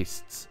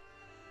tastes.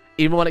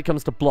 Even when it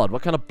comes to blood.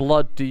 What kind of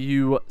blood do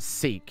you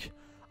seek?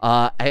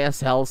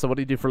 ASL, so what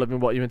do you do for a living?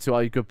 What are you into?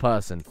 Are you a good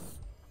person?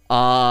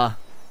 Only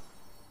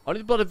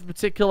the blood of a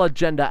particular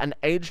gender and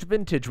aged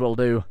vintage will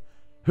do.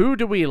 Who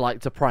do we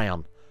like to prey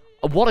on?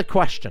 What a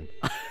question.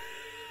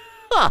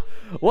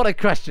 What a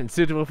question.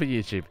 Suitable for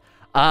YouTube.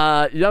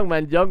 Young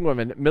men, young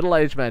women,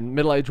 middle-aged men,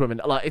 middle-aged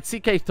women. It's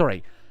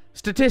CK3.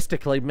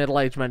 Statistically,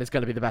 middle-aged men is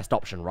going to be the best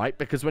option, right?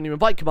 Because when you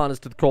invite commanders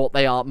to the court,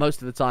 they are,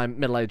 most of the time,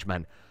 middle-aged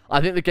men. I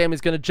think the game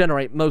is going to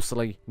generate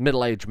mostly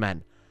middle-aged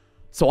men.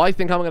 So I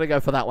think I'm going to go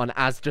for that one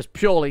as just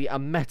purely a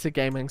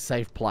metagaming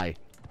safe play.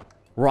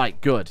 Right,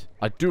 good.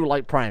 I do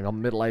like preying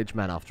on middle-aged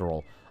men, after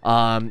all.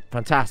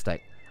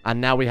 Fantastic. And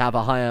now we have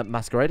a higher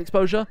masquerade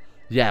exposure.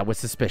 Yeah, we're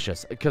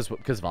suspicious because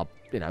of our,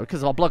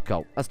 because of our blood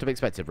cult. That's to be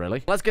expected,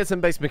 really. Let's get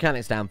some basic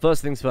mechanics down.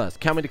 First things first.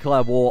 Can we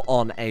declare war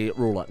on a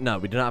ruler? No,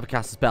 we do not have a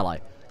casus belli.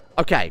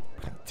 Okay.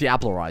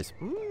 Diablerize.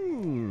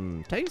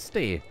 Mmm,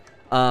 tasty.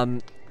 I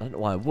don't know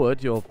why I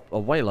would. You're a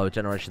way lower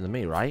generation than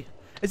me, right?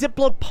 Is it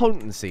blood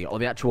potency or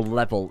the actual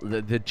level,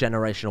 the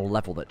generational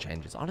level that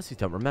changes? I honestly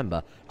don't remember.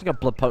 I think I have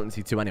blood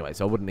potency too anyway,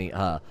 so I wouldn't eat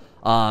her.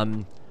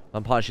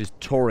 Vampire, she's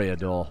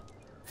Toreador.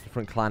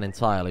 Different clan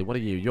entirely. What are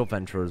you? You're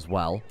Ventrue as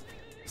well.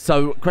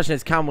 So, question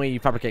is, can we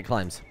fabricate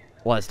claims?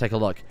 Well, let's take a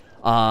look.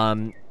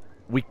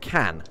 We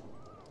can.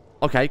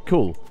 Okay,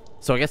 cool.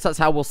 So I guess that's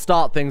how we'll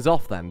start things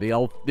off then. The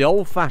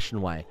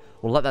old-fashioned way.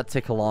 We'll let that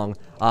tick along.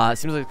 It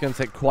seems like it's going to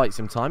take quite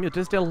some time. Your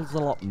distil's a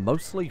lot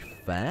mostly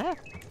fair?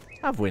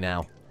 Have we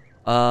now?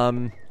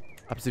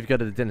 Happens if you go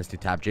to the Dynasty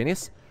tab,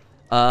 genius.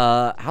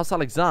 House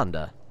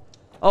Alexander.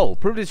 Oh,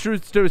 proved his true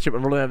stewardship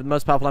and ruling over the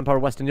most powerful empire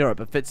of Western Europe,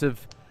 but fits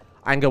of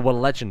anger were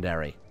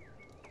legendary.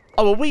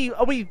 Oh,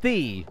 are we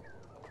the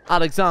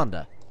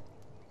Alexander?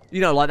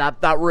 Like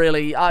that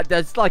really,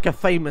 there's like a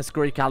famous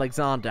Greek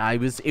Alexander.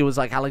 It was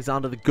like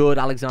Alexander the Good,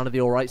 Alexander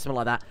the Alright, something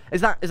like that.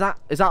 Is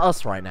that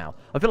us right now?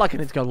 I feel like I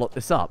need to go look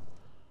this up.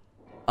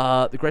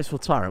 The Graceful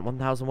Tyrant,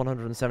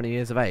 1,170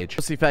 years of age.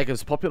 See, fair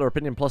gives popular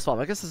opinion +5.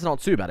 I guess it's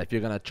not too bad if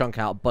you're going to chunk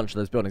out a bunch of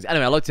those buildings.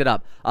 Anyway, I looked it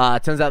up.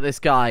 Turns out this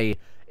guy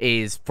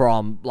is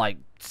from, like,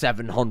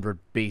 700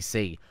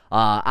 BC.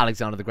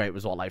 Alexander the Great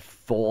was, what, like,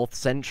 4th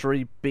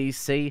century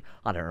BC?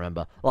 I don't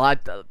remember. Well,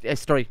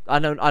 history. I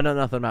know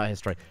nothing about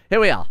history. Here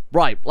we are.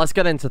 Right, let's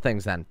get into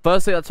things then.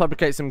 Firstly, let's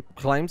fabricate some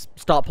claims.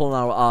 Start pulling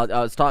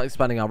our, start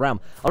expanding our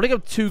realm. I want to go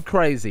too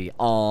crazy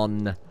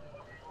on...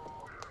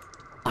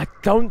 I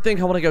don't think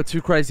I want to go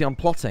too crazy on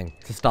plotting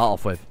to start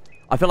off with.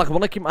 I feel like I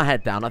want to keep my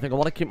head down. I think I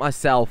want to keep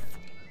myself...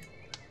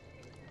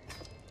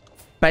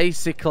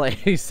 Basically,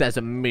 he says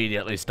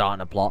immediately starting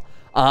to plot.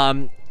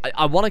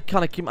 I want to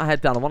kind of keep my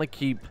head down. I want to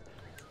keep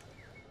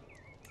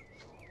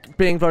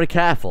being very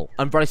careful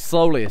and very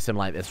slowly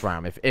assimilate this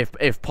realm,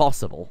 if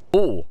possible.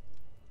 Ooh.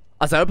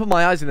 As I open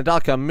my eyes in the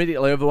dark, I'm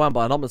immediately overwhelmed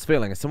by an ominous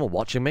feeling. Is someone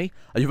watching me?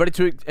 Are you ready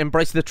to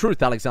embrace the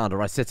truth,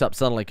 Alexander? I sit up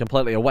suddenly,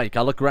 completely awake.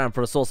 I look around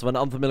for a source of an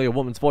unfamiliar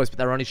woman's voice, but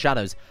there are only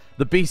shadows.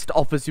 The beast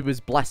offers you his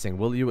blessing.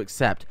 Will you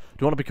accept? Do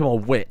you want to become a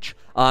witch?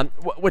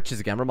 Witches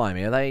again, remind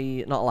me. Are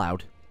they not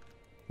allowed?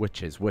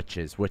 Witches.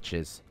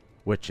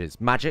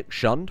 Magic,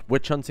 shunned.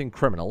 Witch hunting,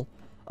 criminal.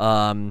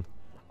 Oh,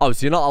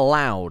 so you're not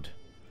allowed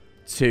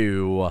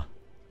to...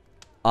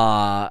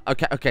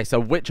 Okay, so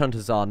witch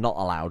hunters are not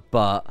allowed,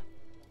 but...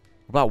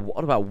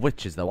 What about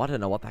witches, though? I don't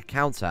know what that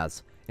counts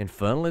as.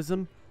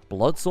 Infernalism?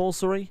 Blood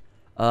sorcery?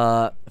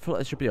 I feel like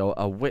there should be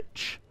a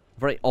witch. A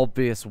very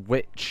obvious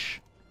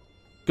witch.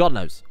 God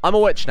knows. I'm a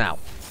witch now.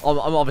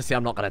 Obviously,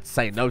 I'm not going to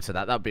say no to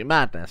that. That would be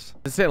madness.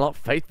 There's a lot of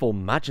faithful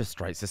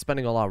magistrates. They're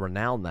spending all our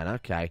renown then.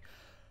 Okay.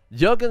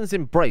 Jurgen's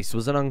embrace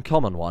was an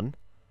uncommon one.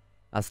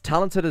 As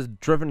talented as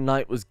Driven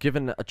Knight was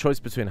given a choice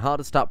between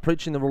Hardestadt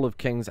preaching the rule of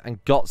kings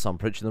and Gottsson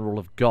preaching the rule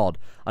of God.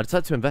 I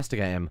decided to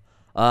investigate him.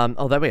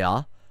 Oh, there we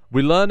are.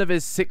 We learn of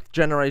his 6th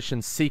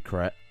generation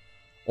secret,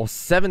 or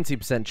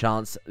 70%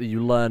 chance that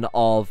you learn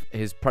of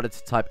his predator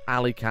type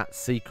alley cat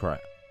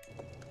secret.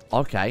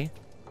 Okay.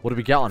 What do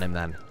we get on him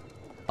then?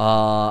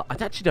 I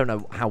actually don't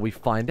know how we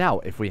find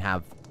out if we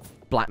have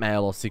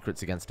blackmail or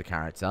secrets against a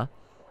character.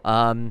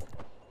 I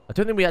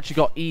don't think we actually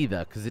got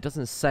either, because it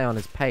doesn't say on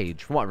his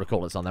page. From what I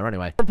recall, it's on there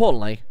anyway. More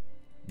importantly,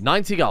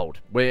 90 gold.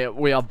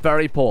 We are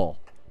very poor.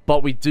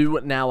 But we do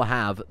now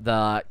have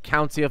the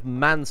County of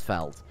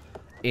Mansfeld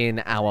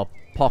in our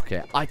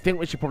pocket. I think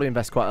we should probably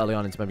invest quite early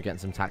on into maybe getting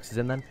some taxes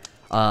in then.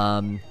 What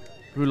are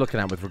we looking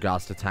at with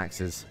regards to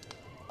taxes?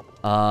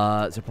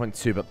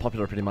 0.2, but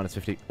popularity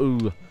 -50.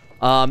 Ooh.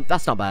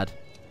 That's not bad.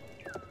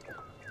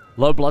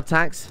 Low blood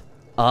tax.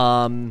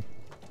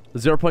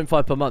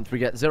 0.5 per month. We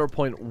get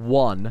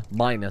 0.1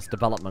 minus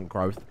development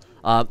growth.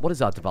 What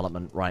is our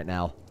development right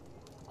now?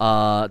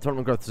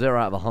 Development growth 0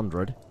 out of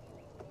 100.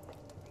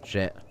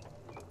 Shit.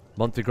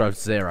 Monthly growth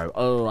 0.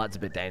 Oh, that's a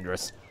bit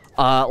dangerous.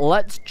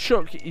 Let's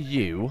chuck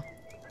you.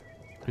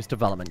 Increase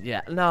development.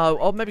 Yeah. No.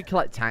 Or maybe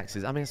collect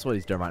taxes. I mean, that's what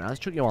he's doing right now. Let's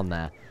chuck you on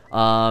there.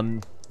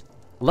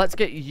 Let's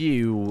get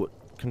you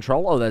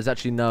control. Oh, there's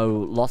actually no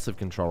loss of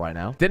control right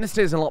now.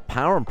 Dynasties unlock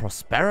power and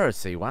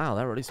prosperity. Wow,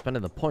 they're really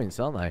spending the points,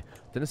 aren't they?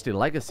 Dynasty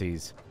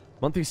legacies.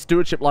 Monthly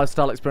stewardship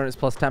lifestyle experience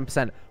plus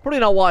 10%. Probably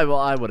not what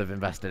I would have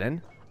invested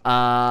in.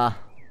 That's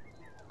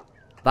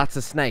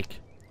a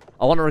snake.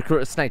 I want to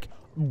recruit a snake.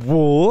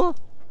 What?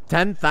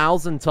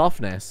 10,000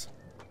 toughness.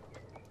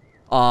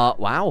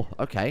 Wow.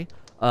 Okay.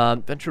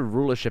 Ventrue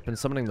rulership and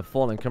summoning the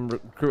fallen. Can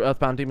recruit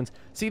earthbound demons.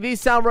 See, these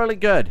sound really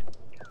good.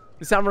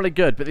 They sound really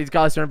good, but these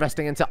guys are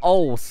investing into,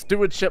 oh,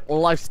 stewardship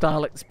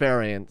lifestyle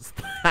experience.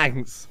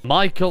 Thanks.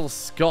 Michael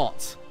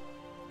Scott.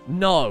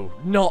 No,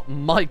 not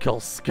Michael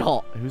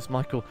Scott. Who's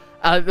Michael?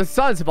 The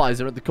science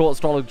advisor at the court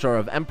astrologer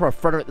of Emperor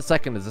Frederick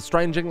II is a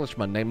strange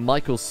Englishman named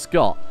Michael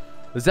Scott.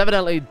 This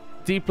evidently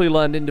deeply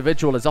learned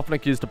individual is often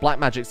accused of black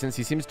magic since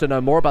he seems to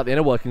know more about the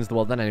inner workings of the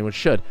world than anyone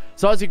should.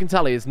 So as you can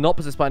tell, he is not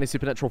possessed by any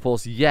supernatural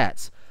force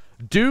yet.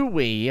 Do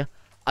we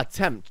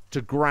attempt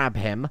to grab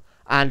him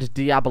and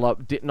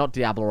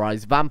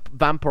vampirize?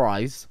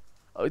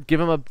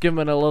 Give him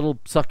a little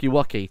sucky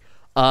wucky.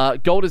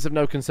 Gold is of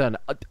no concern.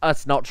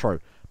 That's not true.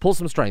 Pull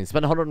some strings.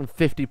 Spend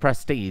 150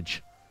 prestige.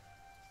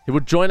 He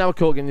would join our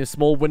court in a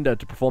small window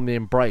to perform the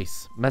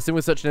embrace. Messing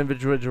with such an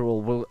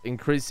individual will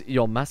increase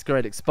your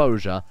masquerade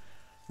exposure.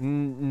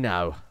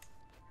 No.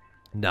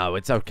 No,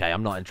 it's okay.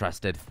 I'm not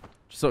interested.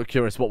 Just sort of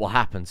curious what will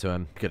happen to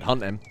him. Could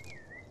hunt him.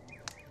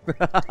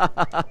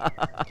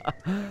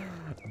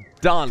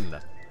 Done.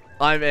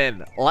 I'm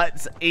in.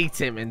 Let's eat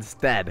him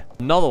instead.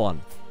 Another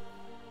one.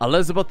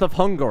 Elizabeth of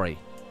Hungary.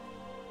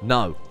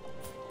 No.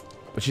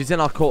 But she's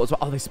in our court as well.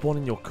 Oh, they spawn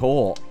in your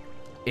court.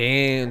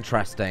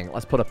 Interesting.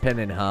 Let's put a pin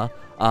in her.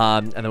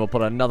 And then we'll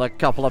put another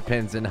couple of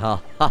pins in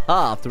her.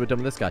 Haha, after we're done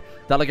with this guy.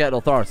 Delegated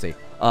authority.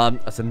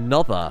 That's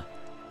another.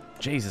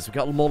 Jesus, we've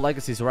got more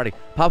legacies already.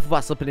 Powerful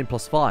vassal opinion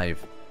 +5.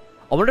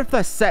 I wonder if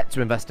they're set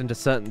to invest into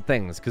certain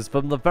things, because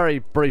from the very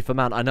brief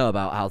amount I know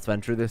about House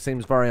Ventrue, this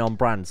seems very on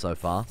brand so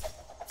far.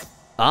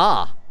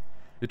 Ah!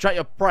 You track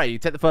your prey, you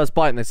take the first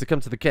bite and they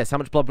succumb to the kiss. How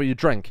much blood will you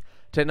drink?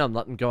 Take none,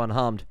 let them go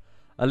unharmed.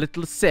 A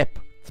little sip.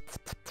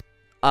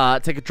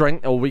 Take a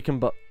drink, or weaken,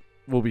 but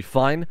we'll be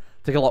fine.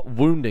 Take a lot,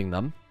 wounding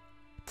them.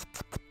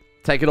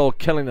 Take it all,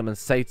 killing them and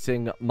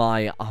sating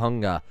my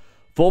hunger.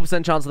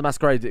 4% chance of the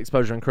masquerade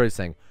exposure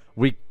increasing.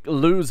 We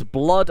lose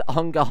blood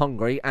hunger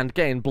hungry and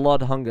gain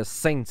blood hunger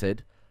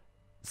sated.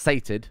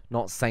 Sated,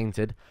 not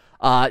sainted.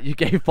 You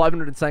gave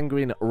 500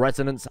 sanguine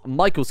resonance.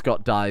 Michael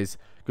Scott dies.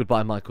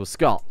 Goodbye, Michael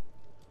Scott.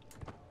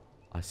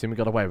 I assume we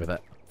got away with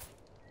it.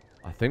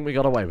 I think we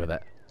got away with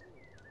it.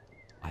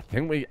 I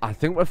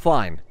think we're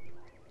fine.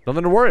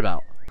 Nothing to worry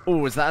about.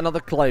 Oh, is that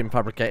another claim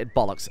fabricated?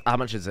 Bollocks. How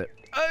much is it?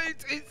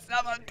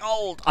 87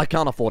 gold. I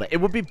can't afford it.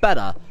 It would be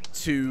better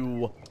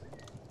to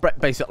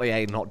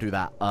basically not do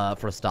that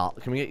for a start.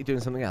 Can we get you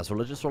doing something else?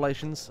 Religious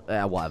relations?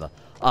 Yeah, whatever.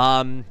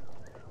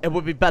 It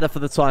would be better for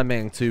the time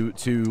being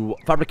to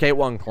fabricate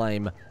one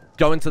claim,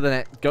 go into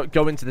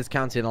this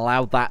county and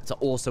allow that to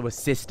also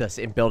assist us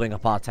in building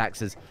up our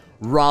taxes,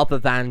 rather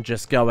than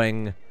just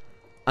going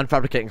and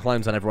fabricating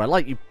claims on everywhere,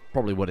 like you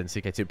probably would in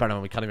CK2.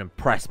 Apparently we can't even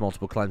press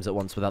multiple claims at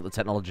once without the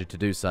technology to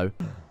do so.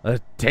 A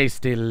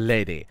tasty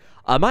lady.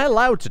 Am I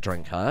allowed to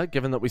drink her,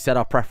 given that we said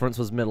our preference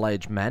was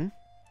middle-aged men?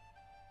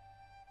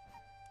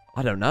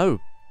 I don't know,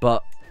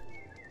 but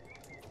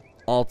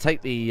I'll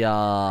take the,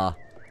 oh,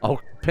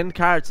 pinned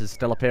characters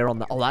still appear on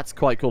the, oh, that's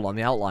quite cool, on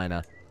the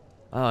outliner.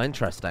 Oh,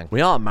 interesting.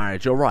 We are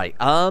married, you're right.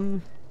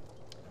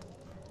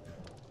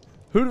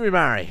 Who do we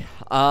marry?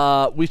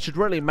 We should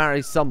really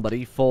marry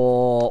somebody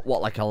for,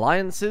 what, like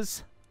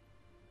alliances?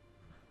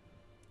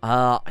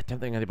 I don't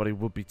think anybody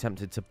would be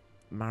tempted to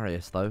marry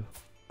us, though.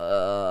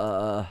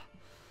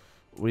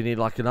 We need,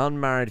 like, an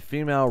unmarried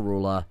female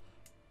ruler.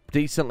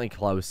 Decently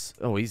close.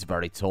 Oh, he's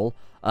very tall.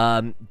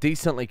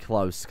 Decently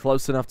close.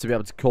 Close enough to be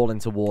able to call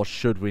into war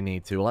should we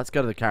need to. Let's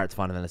go to the character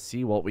finder then and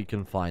see what we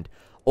can find.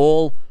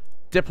 All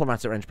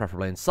diplomatic range,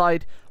 preferably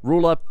inside.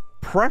 Ruler,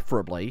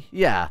 preferably,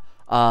 yeah.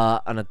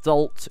 An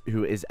adult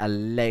who is a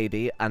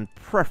lady and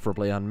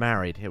preferably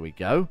unmarried. Here we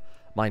go.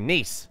 My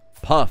niece.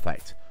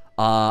 Perfect.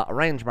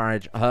 Arranged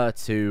marriage, her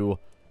to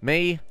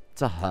me,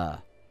 to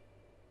her.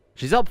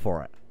 She's up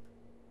for it.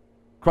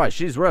 Christ,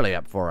 she's really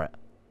up for it.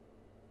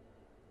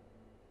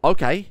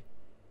 Okay.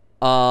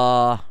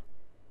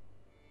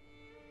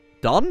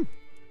 Done?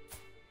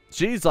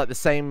 She's like the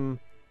same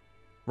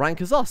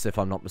rank as us, if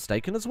I'm not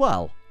mistaken, as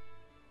well.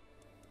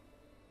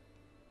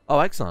 Oh,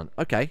 excellent.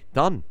 Okay,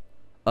 done.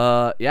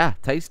 Yeah,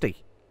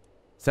 tasty.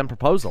 Send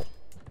proposal.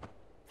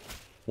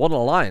 What an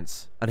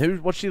alliance.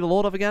 And what's she the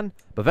lord of again?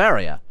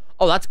 Bavaria.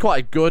 Oh, that's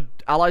quite a good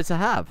ally to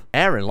have.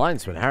 Heir in line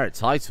to inherit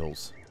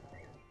titles.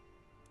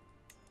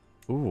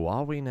 Ooh,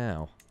 are we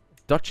now?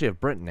 Duchy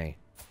of Brittany.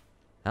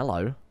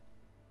 Hello.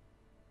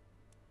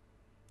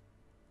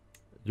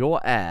 Your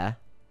heir.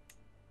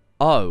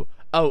 Oh,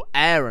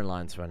 heir in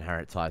line to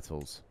inherit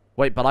titles.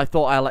 Wait, but I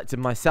thought I elected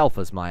myself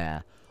as my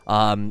heir.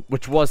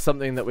 Which was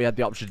something that we had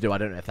the option to do. I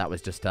don't know if that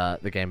was just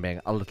the game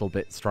being a little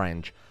bit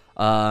strange.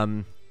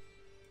 I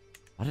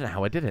don't know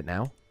how I did it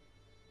now.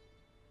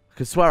 I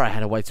could swear I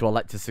had a way to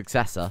elect a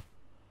successor.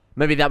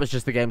 Maybe that was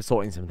just the game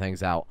sorting some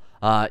things out.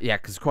 Yeah,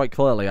 because quite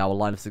clearly our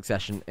line of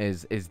succession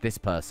is this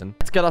person.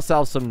 Let's get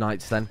ourselves some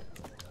knights then.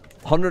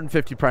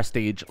 150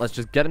 prestige. Let's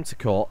just get him to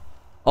court.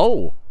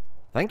 Oh,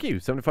 thank you.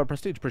 75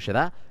 prestige. Appreciate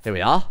that. Here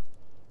we are.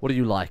 What do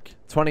you like?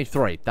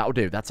 23. That'll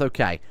do. That's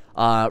okay.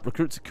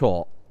 Recruit to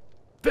court.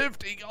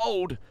 50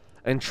 gold.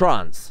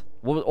 Entrance.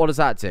 What does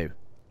that do?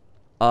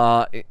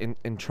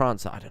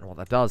 Entrance. I don't know what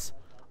that does.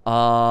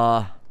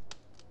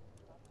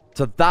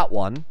 To that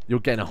one,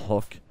 you're getting a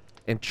hook.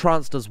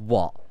 Entrance does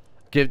what?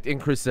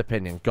 Increases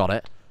opinion. Got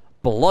it.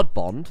 Blood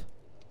bond.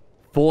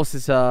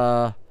 Forces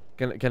gonna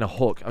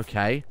hook.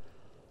 Okay.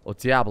 Or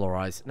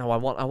diablerize. No, I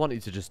want you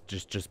to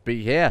just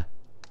be here.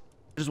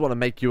 I just want to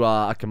make you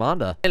a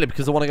commander. Mainly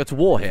because I want to go to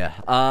war here.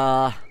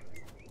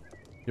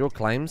 Your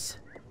claims.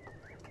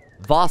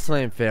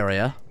 Vastly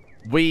inferior.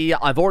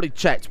 I've already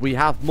checked. We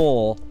have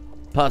more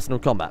personal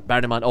combat.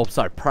 Bearing in mind, oh,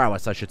 sorry,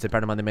 prowess, I should say.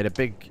 Bearing in mind, they made a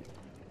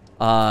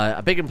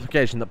big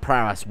implication that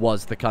prowess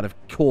was the kind of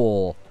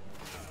core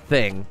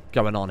thing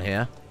going on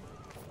here.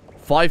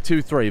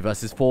 523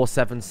 versus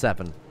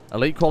 477.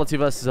 Elite quality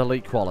versus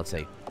elite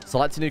quality.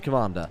 Select a new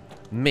commander.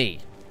 Me.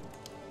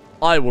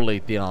 I will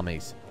lead the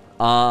armies.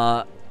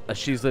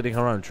 She's leading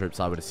her own troops,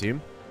 I would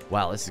assume.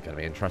 Well, this is going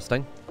to be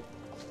interesting.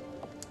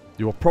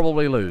 You will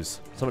probably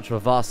lose. So much for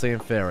vastly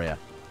inferior.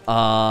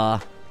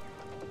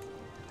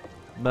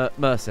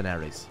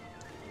 Mercenaries.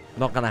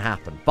 Not going to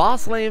happen.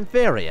 Vastly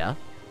inferior?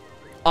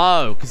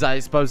 Oh, because I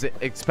suppose it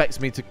expects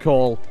me to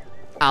call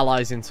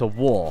allies into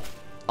war.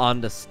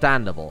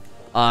 Understandable.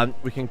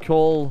 We can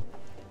call...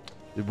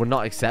 It would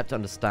not accept.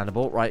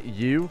 Understandable. Right,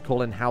 you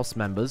call in house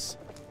members.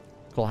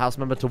 Call house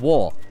member to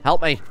war.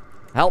 Help me.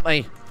 Help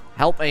me.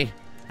 Help me.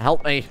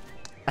 Help me.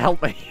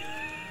 Help me.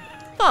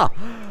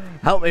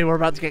 Help me. We're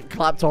about to get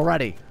clapped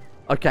already.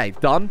 Okay,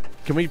 done.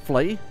 Can we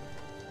flee?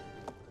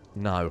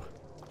 No.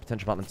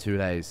 Potential battle in 2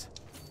 days.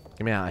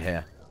 Get me out of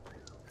here.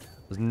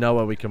 There's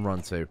nowhere we can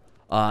run to.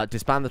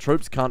 Disband the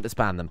troops. Can't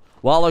disband them.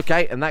 Well,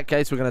 okay. In that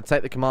case, we're going to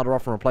take the commander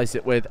off and replace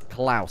it with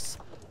Klaus.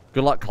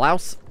 Good luck,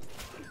 Klaus.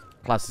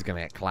 Klaus is going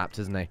to get clapped,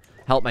 isn't he?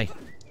 Help me.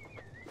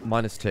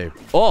 -2.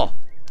 Oh!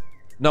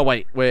 No,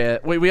 wait. We are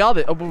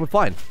we're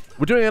fine.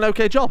 We're doing an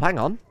okay job. Hang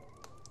on.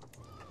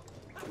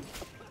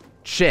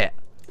 Shit.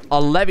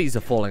 Our levies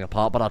are falling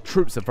apart, but our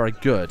troops are very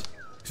good.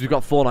 Because we've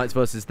got 4 knights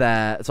versus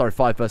their... Sorry,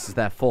 5 versus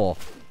their 4.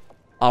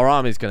 Our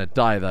army's going to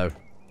die, though.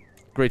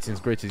 Greetings,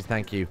 greetings.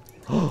 Thank you.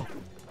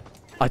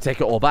 I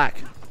take it all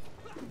back.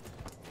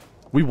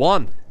 We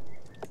won.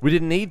 We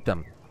didn't need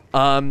them.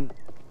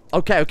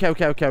 Okay.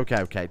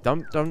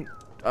 Don't, turn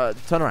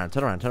around.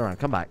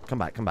 Come back.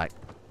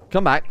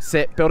 Come back.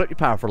 Sit. Build up your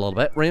power for a little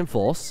bit.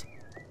 Reinforce.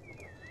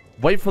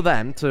 Wait for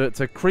them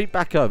to creep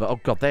back over. Oh,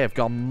 God, they have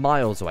gone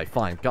miles away.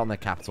 Fine. Get on their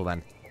capital,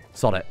 then.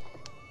 Sod it.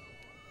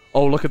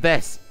 Oh, look at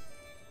this.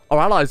 Our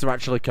allies are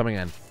actually coming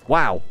in.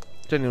 Wow.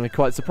 Genuinely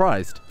quite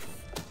surprised.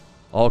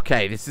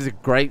 Okay, this is a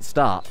great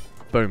start.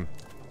 Boom.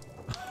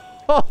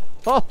 Ho,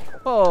 ho,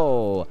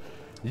 ho.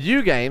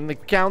 You gain the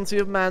County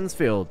of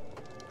Mansfield.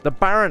 The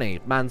Barony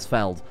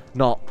Mansfeld.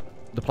 Not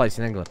the place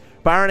in England.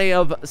 Barony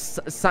of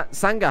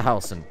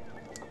Sangerhausen.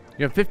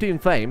 You have 15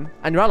 fame,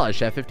 and your allies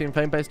share 15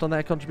 fame based on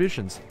their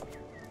contributions.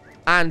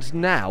 And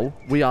now,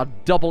 we are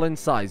double in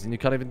size, and you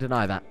can't even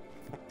deny that.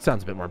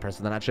 Sounds a bit more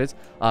impressive than it actually is.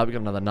 We've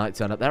got another knight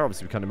turn up there.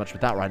 Obviously, we can't do much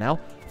with that right now.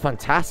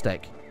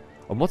 Fantastic.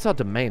 And what's our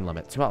domain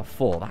limit? 2 out of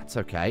 4. That's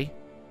okay.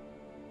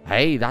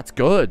 Hey, that's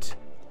good.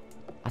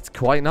 That's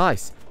quite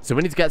nice. So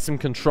we need to get some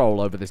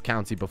control over this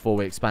county before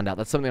we expand out.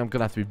 That's something I'm going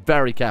to have to be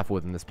very careful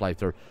with in this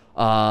playthrough.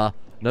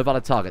 No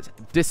valid targets.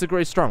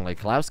 Disagree strongly.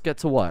 Klaus, get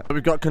to work.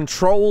 We've got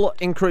control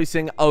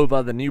increasing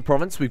over the new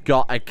province. We've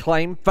got a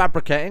claim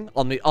fabricating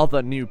on the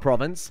other new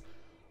province.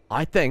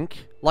 I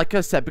think, like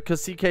I said,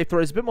 because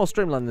CK3 is a bit more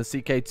streamlined than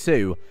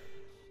CK2,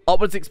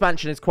 upwards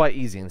expansion is quite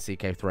easy in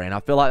CK3, and I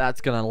feel like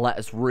that's going to let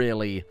us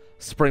really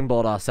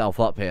springboard ourselves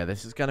up here.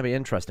 This is going to be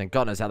interesting.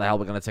 God knows how the hell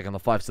we're going to take on the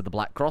Fives of the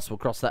Black Cross. We'll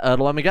cross that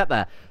hurdle when we get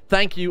there.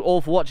 Thank you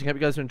all for watching. Hope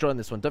you guys are enjoying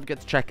this one. Don't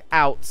forget to check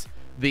out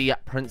the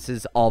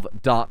Princes of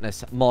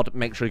Darkness mod.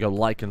 Make sure you go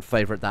like and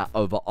favorite that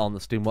over on the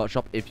Steam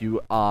Workshop if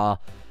you are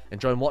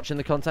enjoying watching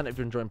the content, if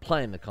you're enjoying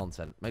playing the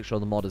content. Make sure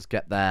the modders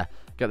get their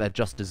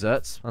just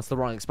desserts. That's the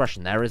wrong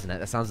expression there, isn't it?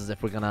 That sounds as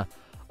if we're gonna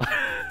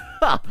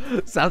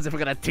sounds as if we're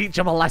gonna teach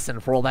them a lesson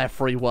for all their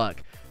free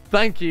work.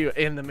 Thank you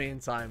in the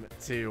meantime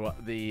to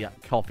the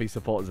coffee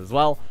supporters as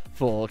well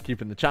for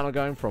keeping the channel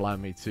going, for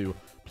allowing me to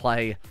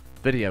play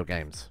video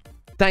games.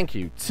 Thank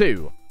you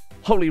to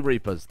Holy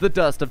Reapers, The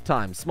Durst of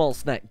Time, Small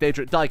Snake,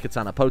 Daedric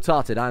Daikatana,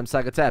 Potarted, I Am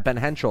Sagater, Ben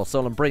Henshaw,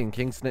 Solemn Breen,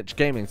 King Snitch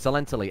Gaming,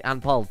 Silentally,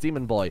 Anpal,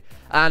 Demon Boy,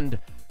 and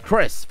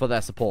Chris for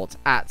their support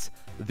at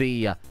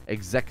the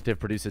executive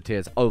producer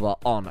tiers over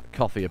on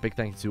Coffee. A big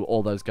thank you to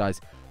all those guys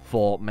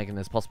for making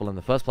this possible in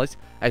the first place.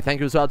 A thank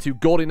you as well to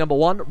Gordy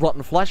 #1,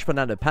 Rotten Flesh,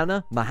 Fernando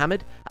Penna,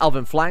 Mohammed,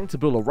 Alvin Flang,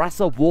 Tabula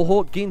Rasa,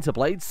 Warhawk,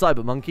 Ginterblade,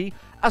 Cyber Monkey,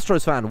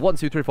 Astrosfan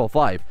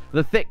 12345,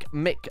 The Thick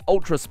Mick,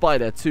 Ultra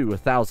Spider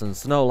 2000,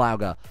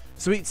 Snowlauger,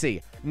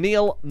 Sweetsy,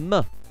 Neil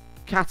M,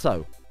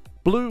 Kato,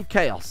 Blue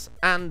Chaos,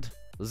 and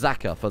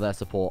Zaka for their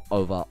support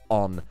over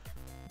on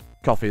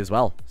Coffee as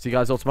well. See you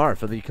guys all tomorrow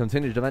for the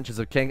continued adventures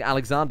of King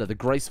Alexander, the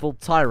graceful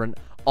tyrant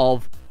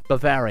of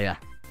Bavaria.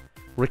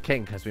 We're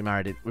king because we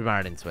married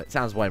into it.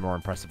 Sounds way more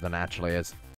impressive than it actually is.